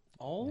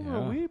 All over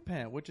a weed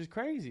pen, which is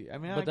crazy. I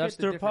mean, but I that's get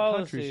the their different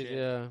country policy. shit.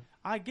 Yeah,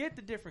 I get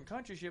the different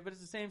country shit, but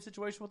it's the same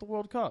situation with the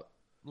World Cup.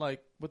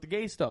 Like with the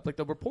gay stuff, like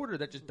the reporter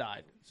that just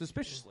died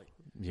suspiciously.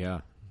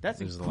 Yeah, That's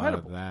there's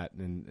incredible. a lot of that,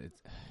 and it's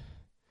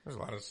There's a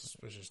lot of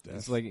suspicious deaths.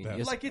 It's like- Deaths.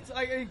 Yes. Like it's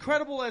like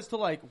incredible as to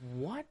like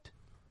what,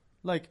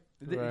 like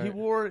Right. he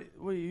wore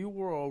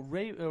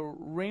a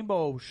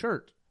rainbow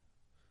shirt,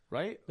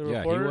 right? the yeah. He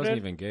reporter wasn't did?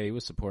 even gay. He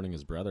was supporting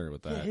his brother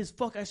with that.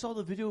 Yeah, I saw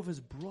the video of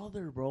his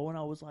brother, bro, and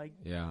I was like,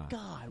 Yeah.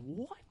 God,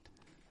 what?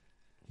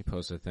 He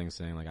posted a thing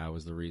saying like I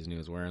was the reason he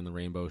was wearing the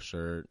rainbow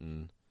shirt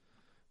and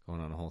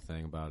going on a whole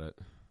thing about it.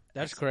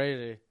 That's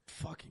crazy.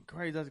 Fucking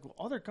crazy. That's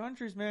other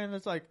countries, man.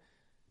 It's like,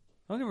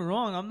 don't get me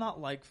wrong. I'm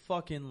not like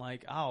fucking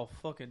like I'll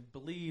fucking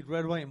bleed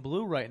red, white, and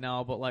blue right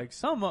now. But like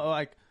some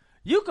like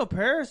you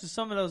compare us to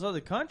some of those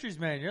other countries,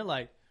 man. You're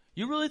like,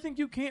 you really think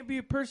you can't be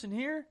a person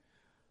here?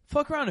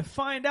 Fuck around and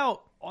find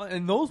out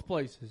in those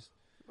places.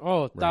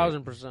 Oh,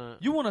 1,000%.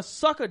 You want to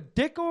suck a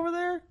dick over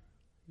there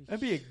and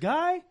be a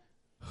guy?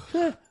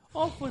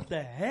 Off with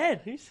the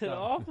head. He said,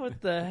 "Off with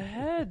the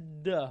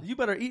head." You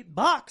better eat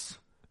box.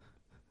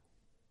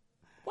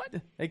 What?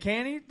 They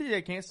can't eat.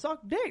 They can't suck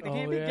dick. They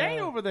can't be gay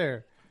over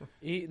there.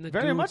 Eating the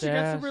Very dude's much ass.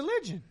 against the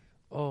religion.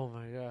 Oh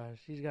my gosh,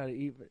 he's got to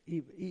eat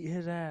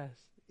his ass.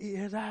 Eat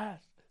his ass.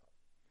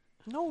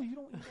 No, you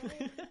don't.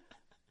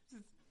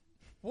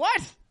 What?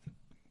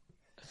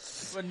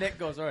 When Nick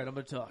goes, all right, I'm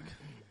gonna talk.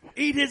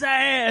 Eat his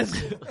ass.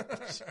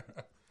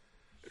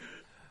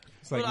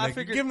 It's like, Well, I Nick,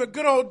 figured- give him a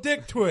good old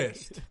dick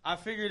twist. I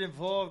figured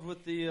involved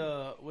with the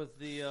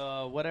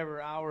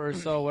whatever hour or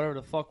so, whatever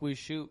the fuck we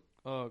shoot,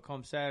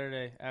 come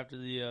Saturday after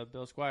the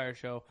Bill Squire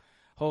show.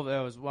 Hopefully,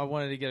 I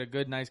wanted to get a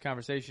good, nice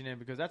conversation in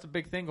because that's a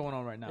big thing going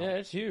on right now. Yeah,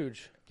 it's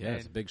huge. Yeah,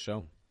 it's a big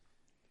show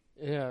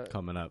Yeah.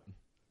 coming up.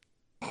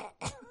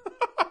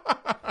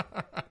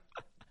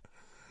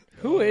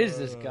 Who is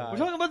this guy? We're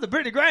talking about the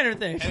Brittany Griner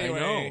thing.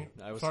 Anyway,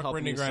 I was fuck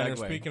helping Brittany you Griner.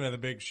 segue. Speaking of the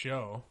big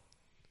show,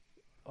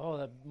 Oh,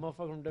 that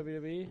motherfucker from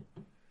WWE.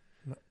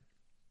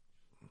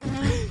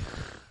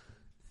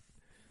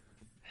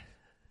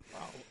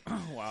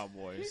 Wow,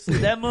 boys.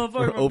 That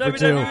motherfucker from Over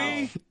two.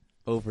 WWE.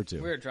 Over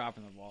 2. We're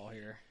dropping the ball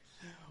here.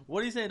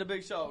 What are you saying? The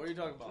big show? What are you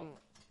talking about?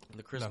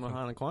 The Chris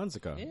Mahana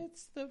Kwanzaa.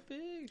 It's the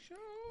big show.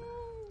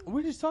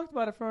 We just talked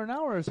about it for an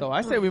hour or so.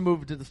 I say we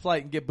move to the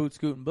flight and get boot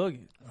scooting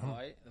boogie. The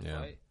fight.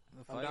 Yeah.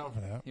 I'm down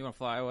for that. You want to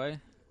fly away?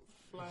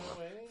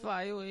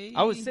 Fly away.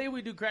 I would say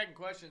we do cracking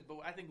questions, but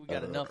I think we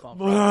got enough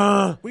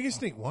on. We can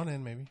sneak one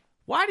in, maybe.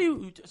 Why do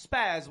you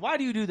Spaz? Why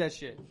do you do that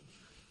shit?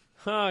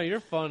 Huh, you're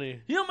funny.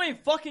 You know how many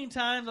fucking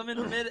times I'm in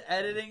the mid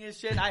editing and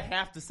shit? I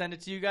have to send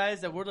it to you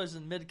guys that we're just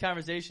in mid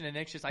conversation and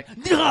Nick's just like,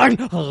 and you're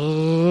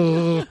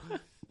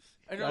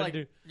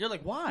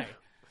like, why?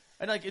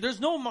 And like, there's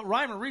no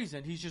rhyme or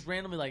reason. He's just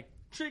randomly like,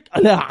 trick.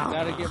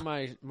 Gotta get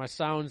my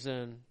sounds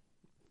in,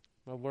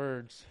 my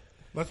words.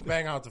 Let's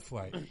bang out the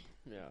flight.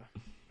 Yeah.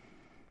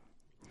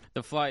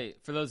 The flight.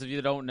 For those of you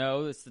that don't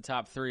know, it's the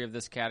top 3 of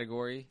this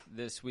category.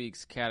 This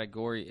week's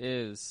category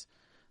is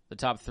the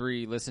top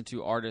 3 listened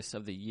to artists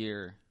of the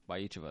year by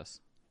each of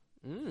us.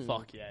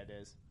 Fuck yeah, it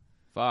is.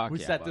 Fuck We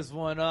yeah, set bud. this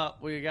one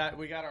up. We got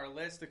our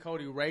list of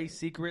Cody Ray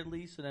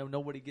secretly, so that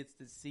nobody gets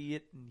to see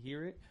it and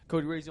hear it.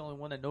 Cody Ray's the only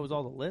one that knows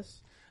all the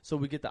lists, so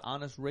we get the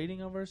honest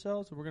rating of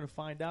ourselves. And we're gonna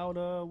find out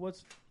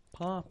what's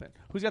popping.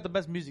 Who's got the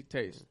best music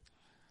taste?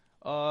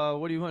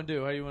 What do you want to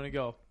do? How do you want to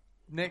go?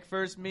 Nick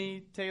first,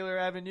 me, Taylor,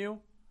 Avenue.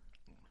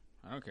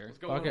 I don't care. Let's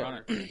go Run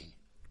with it.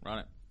 Run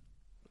it.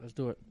 Let's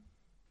do it.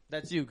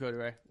 That's you, Cody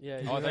Ray.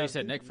 Yeah. Oh, I thought you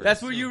said Nick first.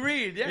 That's what you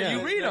read. Yeah,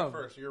 you read them.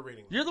 First, you're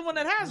reading. You're the one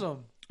that has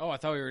them. Oh, I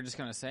thought we were just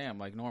going to say them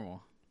like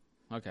normal.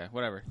 Okay,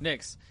 whatever.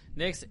 Nick's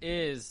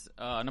is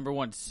number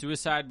 1,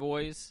 Suicide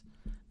Boys.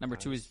 Number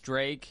 2 is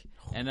Drake.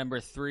 And number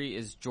 3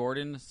 is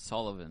Jordan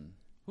Sullivan.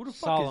 Who the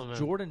fuck Solomon. is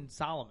Jordan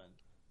Solomon?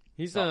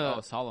 He's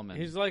Solomon.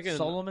 He's like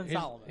Solomon.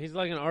 He's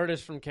like an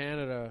artist from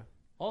Canada.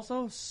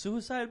 Also,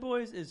 Suicide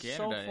Boys is Canada,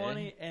 so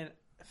funny and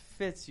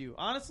fits you.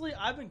 Honestly,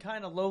 I've been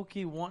kind of low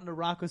key wanting to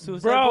rock with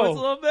Suicide Bro. Boys a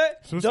little bit.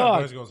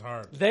 Suicide Boys goes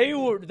hard. They've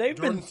Jordan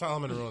been.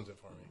 Solomon ruins it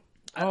for me.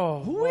 Oh,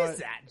 Who is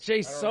that? Jay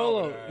know,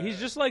 Solo. but, He's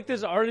just like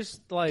this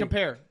artist. Like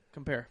Compare.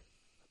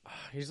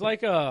 he's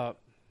like a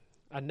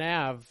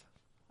Nav,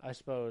 I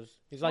suppose.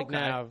 He's like Okay.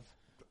 Nav.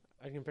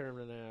 I compare him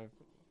to Nav.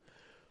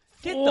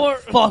 Get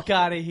the fuck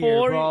out of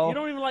here, bro. You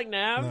don't even like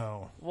Nav?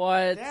 No.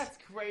 What? That's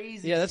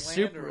crazy. Yeah, that's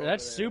slander super. over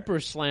That's there. super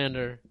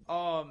slander.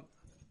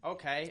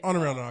 Okay. On a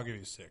real note, I'll give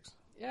you 6.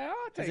 Yeah, I'll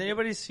Has take it.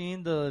 anybody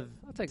seen the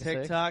I'll take a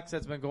 6. TikToks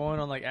that's been going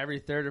on like every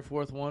third or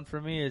fourth one for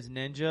me is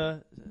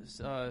Ninja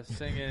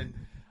singing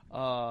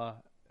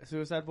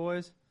Suicide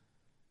Boys?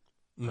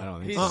 I don't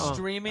think He's so.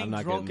 streaming I'm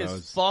not drunk getting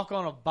as those. fuck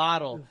on a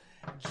bottle,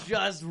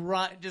 just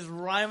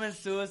rhyming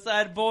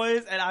Suicide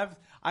Boys, and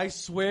I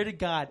swear to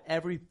God,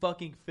 every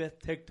fucking fifth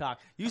TikTok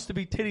used to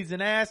be titties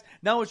and ass.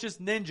 Now it's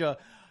just Ninja,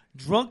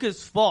 drunk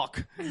as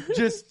fuck,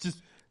 just.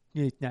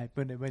 Your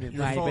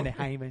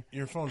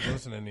phone's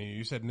listening to you.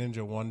 You said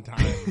Ninja one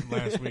time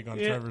last week on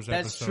Trevor's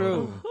That's episode.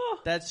 true.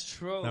 That's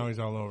true. Now he's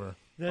all over.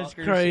 That's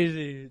Fuckers.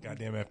 crazy.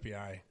 Goddamn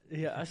FBI.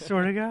 Yeah, I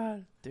swear to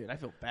God. Dude, I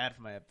feel bad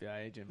for my FBI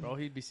agent, bro.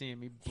 He'd be seeing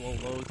me blow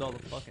loads all the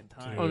fucking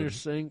time. On your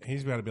sink.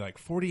 He's about to be like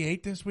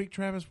 48 this week,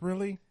 Travis.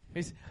 Really?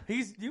 He's.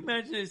 You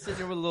imagine he's sitting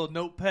there with a little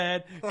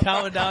notepad,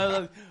 counting down.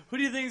 Like, who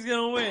do you think's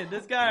gonna win?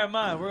 This guy or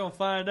mine? We're gonna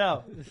find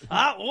out.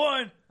 I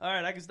won. All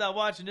right, I can stop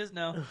watching this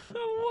now.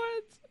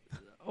 What?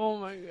 Oh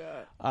my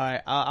God. All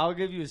right, I'll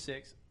give you a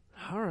 6.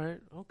 All right.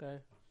 Okay.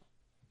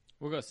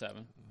 We'll go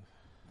 7.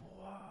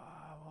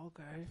 Wow.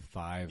 Okay.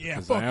 5. Yeah,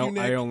 'cause fuck you,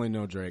 Nick. I only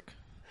know Drake.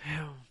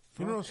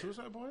 You know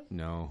Suicide Boys?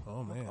 No.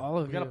 Oh, man. All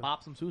of We gotta you.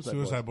 pop some Suicide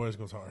Suicide Boys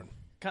goes hard.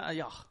 Boys.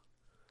 Yeah.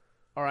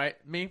 All right,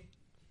 me.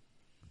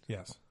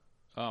 Yes.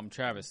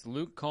 Travis,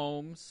 Luke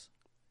Combs,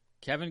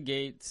 Kevin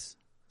Gates,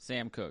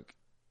 Sam Cooke.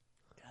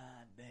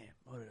 God damn,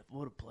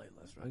 what a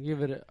playlist! I'll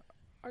give it a.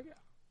 I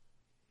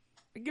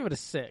give it a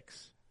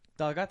 6.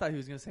 Dog, I thought he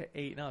was gonna say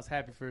 8, and I was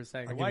happy for a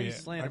second. I'll Why are give you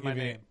slandering my I'll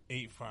give name?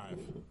 you 8.5.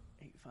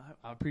 8-5.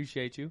 I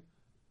appreciate you.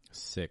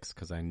 6,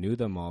 because I knew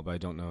them all, but I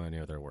don't know any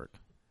of their work.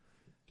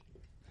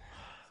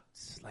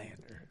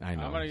 Slander. I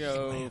know. I'm going to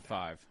go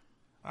 5.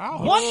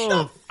 Ouch. What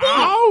the fuck?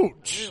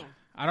 Ouch.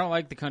 I don't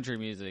like the country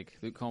music.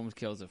 Luke Combs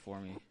kills it for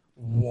me.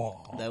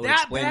 Whoa. That would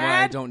That explain why I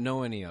bad? don't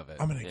know any of it.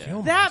 I'm going to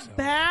kill That myself.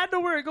 bad to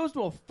where it goes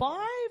to a 5?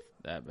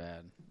 That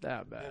bad.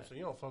 That Yeah, bad. so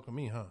you don't fuck with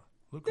me, huh?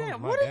 Luke Combs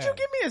Damn, my what did you dad.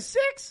 give me a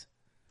 6?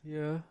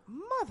 Yeah.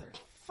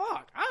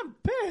 Motherfuck, I'm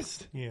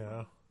pissed.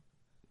 Yeah.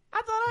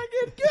 I thought I'd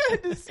get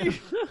good this year.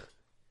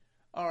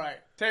 All right,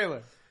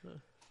 Taylor.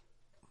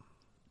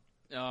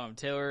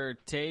 Taylor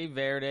Tay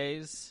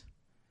Verdes,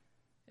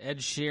 Ed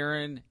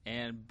Sheeran,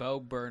 and Bo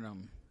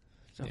Burnham.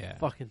 It's a Yeah.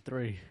 fucking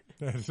 3.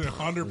 That's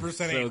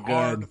 100% So a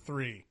hard good.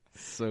 3.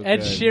 So Ed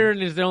good.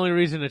 Sheeran is the only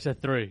reason it's a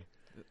 3.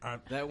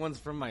 That one's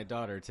from my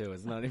daughter, too.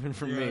 It's not even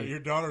from Yeah, me. your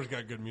daughter's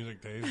got good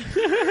music taste.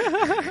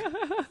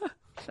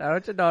 Shout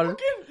out to daughter.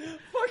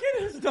 Fucking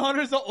his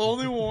daughter's the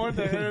only one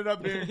that ended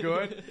up being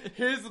good.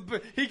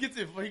 He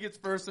gets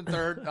first and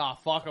third. Ah,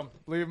 fuck him.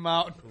 Leave him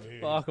out.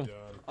 Fuck 'em.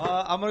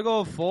 I'm gonna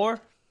go with 4.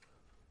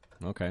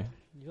 Okay.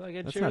 You like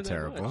Ed That's Sheeran not that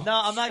terrible. much?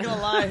 No, I'm not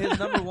gonna lie. His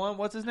number 1.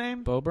 What's his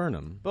name? Bo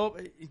Burnham. Bo.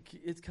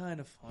 It's kind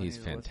of funny. He's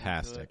to listen to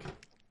fantastic. it.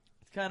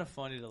 It's kind of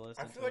funny to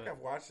listen. I feel like I've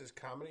watched his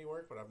comedy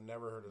work, but I've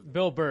never heard of it.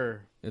 Bill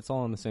Burr. It's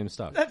all in the same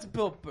stuff. That's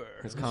Bill Burr.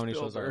 His comedy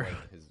Bill shows are Burr.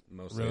 like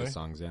most of Really? his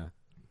songs, yeah.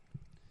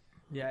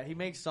 Yeah, he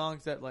makes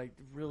songs that like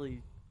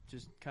really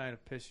just kind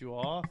of piss you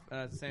off, and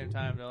at the same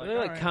time they're Are like, they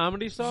like all right.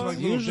 comedy songs? like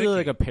Little Usually Dicky.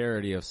 like a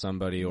parody of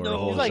somebody or No, a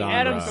whole He's like genre.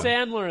 Adam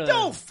Sandler. Then.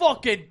 Don't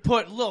fucking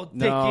put Lil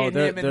Dicky and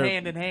him in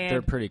hand in hand.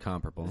 They're pretty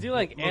comparable. Is he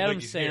like Little Adam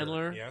Dicky's here.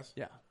 Sandler? Yes?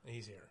 Yeah.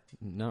 He's here.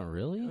 Not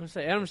really. I would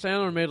say Adam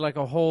Sandler made like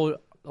a whole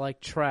like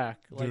track,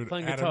 like Dude,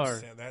 playing Adam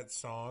guitar. that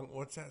song,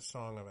 what's that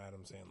song of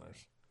Adam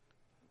Sandler's?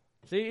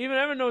 See, even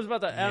Evan knows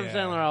about the Adam Yeah.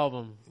 Sandler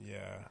album.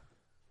 Yeah.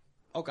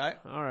 Okay.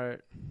 All right,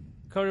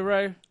 Cody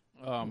Ray.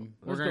 We're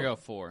Let's gonna go. go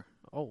 4.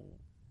 Oh,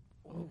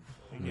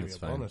 He gave That's you a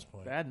fine. bonus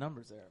point. Bad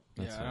numbers there.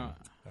 That's Yeah, I don't.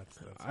 That's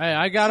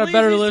I got a Sleazy's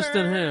better list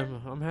than turn.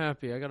 him. I'm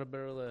happy. I got a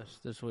better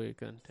list this week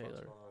than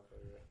Taylor.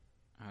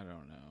 I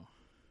don't know.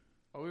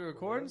 Are we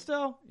recording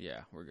still?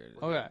 Yeah, we're good.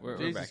 Okay. We're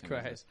Jesus back in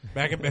Christ. business.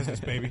 Back in business,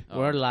 baby.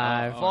 We're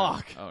live.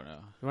 Fuck. Oh no,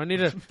 Do I need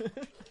to?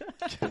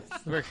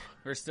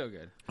 we're still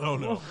good. Oh,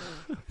 no.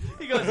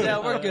 He goes, yeah,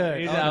 we're good.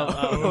 He's Oh,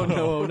 out. no.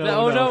 Oh, no.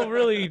 Oh no,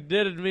 really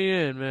did me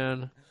in,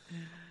 man.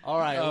 All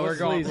right, We're what's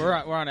going. Sleazy?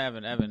 We're on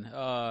Evan.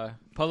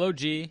 Polo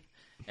G,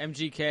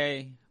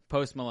 MGK,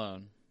 Post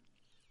Malone.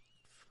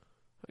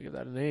 I give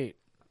that an 8.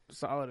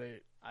 Solid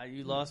 8.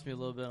 You lost me a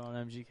little bit on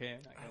MGK.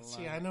 I'm not gonna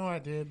See, lie. I know I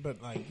did,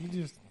 but like you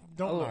just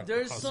don't. knock the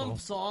There's hustle. some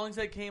songs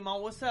that came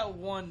out. What's that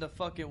one? The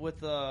fucking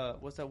with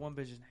what's that one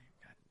bitch's name?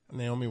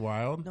 Naomi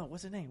Wild, No,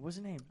 what's her name? What's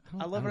her name?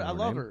 don't- I love I her. don't I know her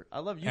love name. her. I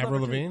love you. Avril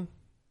love her too. Lavigne.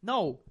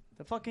 No,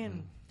 the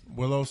fucking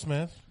Willow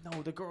Smith.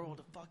 No, the girl,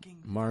 the fucking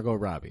Margot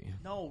Robbie.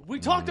 No, we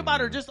talked about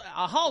her just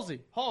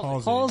Halsey.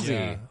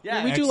 Halsey.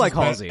 Yeah, we do like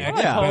Halsey.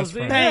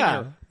 Halsey.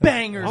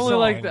 Banger only song.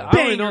 like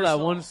I only know that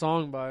one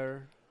song by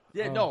her.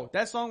 Yeah, no,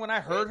 that song when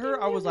I heard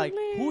her, I was like,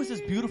 "Who is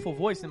this beautiful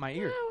voice in my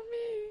ear?"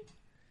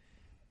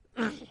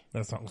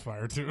 That song's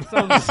fire too.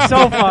 Sounds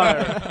so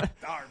fire.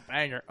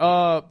 Banger.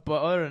 But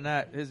other than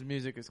that, his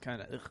music is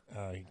kind of. You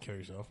can kill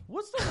yourself.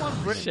 What's the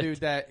one British dude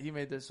that he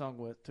made this song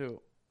with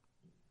too?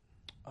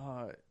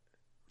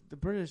 The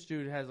British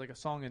dude has like a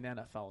song in the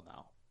NFL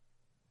now.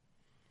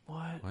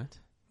 What?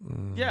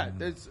 Yeah,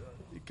 it's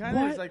kind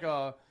of is like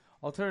a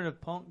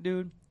alternative punk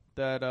dude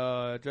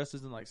that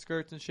dresses in like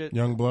skirts and shit.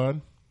 Young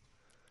Blood.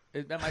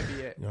 That might be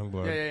it. Young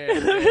Blood. Yeah.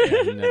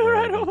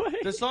 Right away.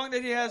 The song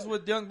that he has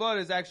with Young Blood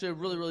is actually a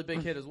really, really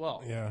big hit as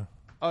well. Yeah.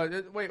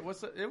 Wait, it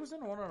was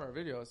in one of our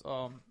videos.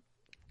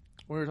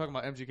 We were talking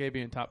about MGK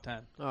being top 10.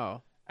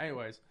 Oh.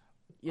 Anyways.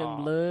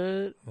 Young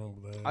Blood. Young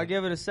Blood. I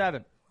give it a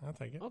 7. I'll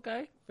take it.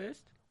 Okay.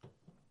 Fist.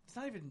 It's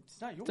not yours.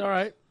 It's all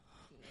right.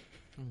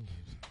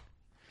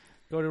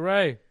 Go to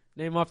Ray.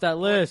 Name off that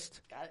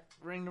list. Got it.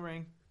 Ring the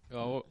ring.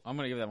 Oh, I'm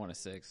going to give that one a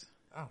 6.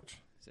 Ouch.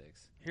 6.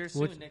 Here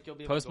soon, Nick. You'll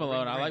be able Post to go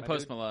Malone. ring the I ring, like my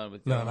Post dude. Malone.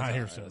 With No, not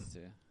here soon.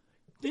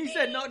 He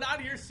said no,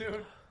 not here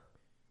soon.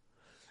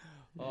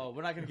 Oh,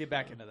 we're not going to get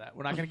back into that.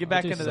 We're not going to get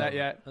back into that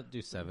yet. I'll do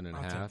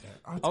 7.5.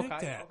 I'll take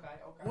that.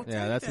 Okay.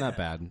 Yeah, that's not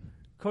bad.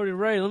 Cody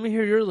Ray, let me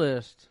hear your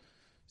list.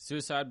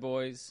 Suicide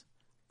Boys,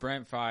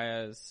 Brent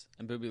Faiyaz,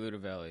 and Booby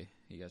Ludovelli.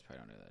 You guys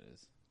probably don't know who that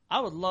is. I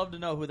would love to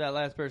know who that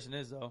last person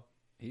is, though. We'll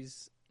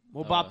He's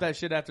bop that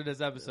shit after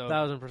this episode.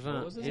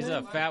 1,000%. He's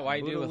a fat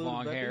white dude with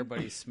long Ludovelli? hair, but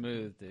he's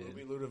smooth, dude.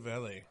 Booby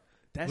Ludovelli.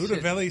 That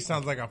Ludovelli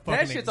sounds like a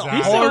fucking shit's a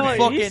exotic. hard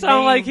fucking He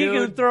sound like he name,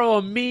 can dude. throw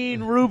a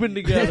mean Reuben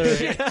together.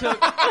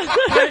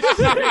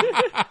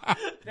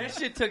 That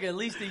shit took at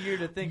least a year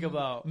to think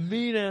about.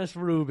 Mean ass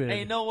Reuben.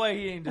 Ain't no way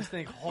he didn't just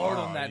think hard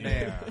on that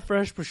name.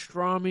 Fresh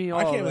pastrami.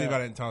 I all can't believe that.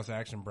 I didn't toss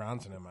Action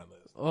Bronson in my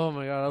list. Oh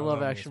my god, I love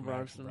me Action some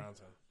Bronson.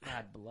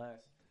 God bless.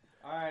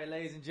 All right,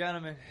 ladies and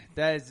gentlemen,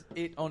 that is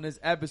it on this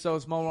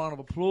episode. Small round of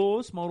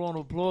applause. Small round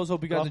of applause.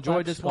 Hope you guys Golf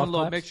enjoyed claps, this one golf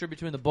little claps. mixture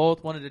between the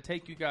both. Wanted to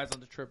take you guys on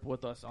the trip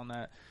with us on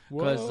that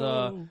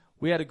because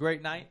we had a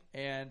great night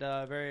and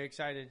very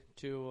excited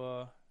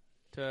to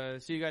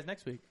see you guys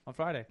next week on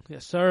Friday.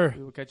 Yes, sir.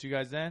 We will catch you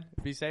guys then.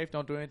 Be safe.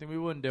 Don't do anything we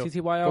wouldn't do.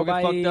 TTYO, Go get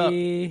bye. fucked up.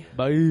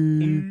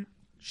 Bye.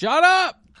 Shut up!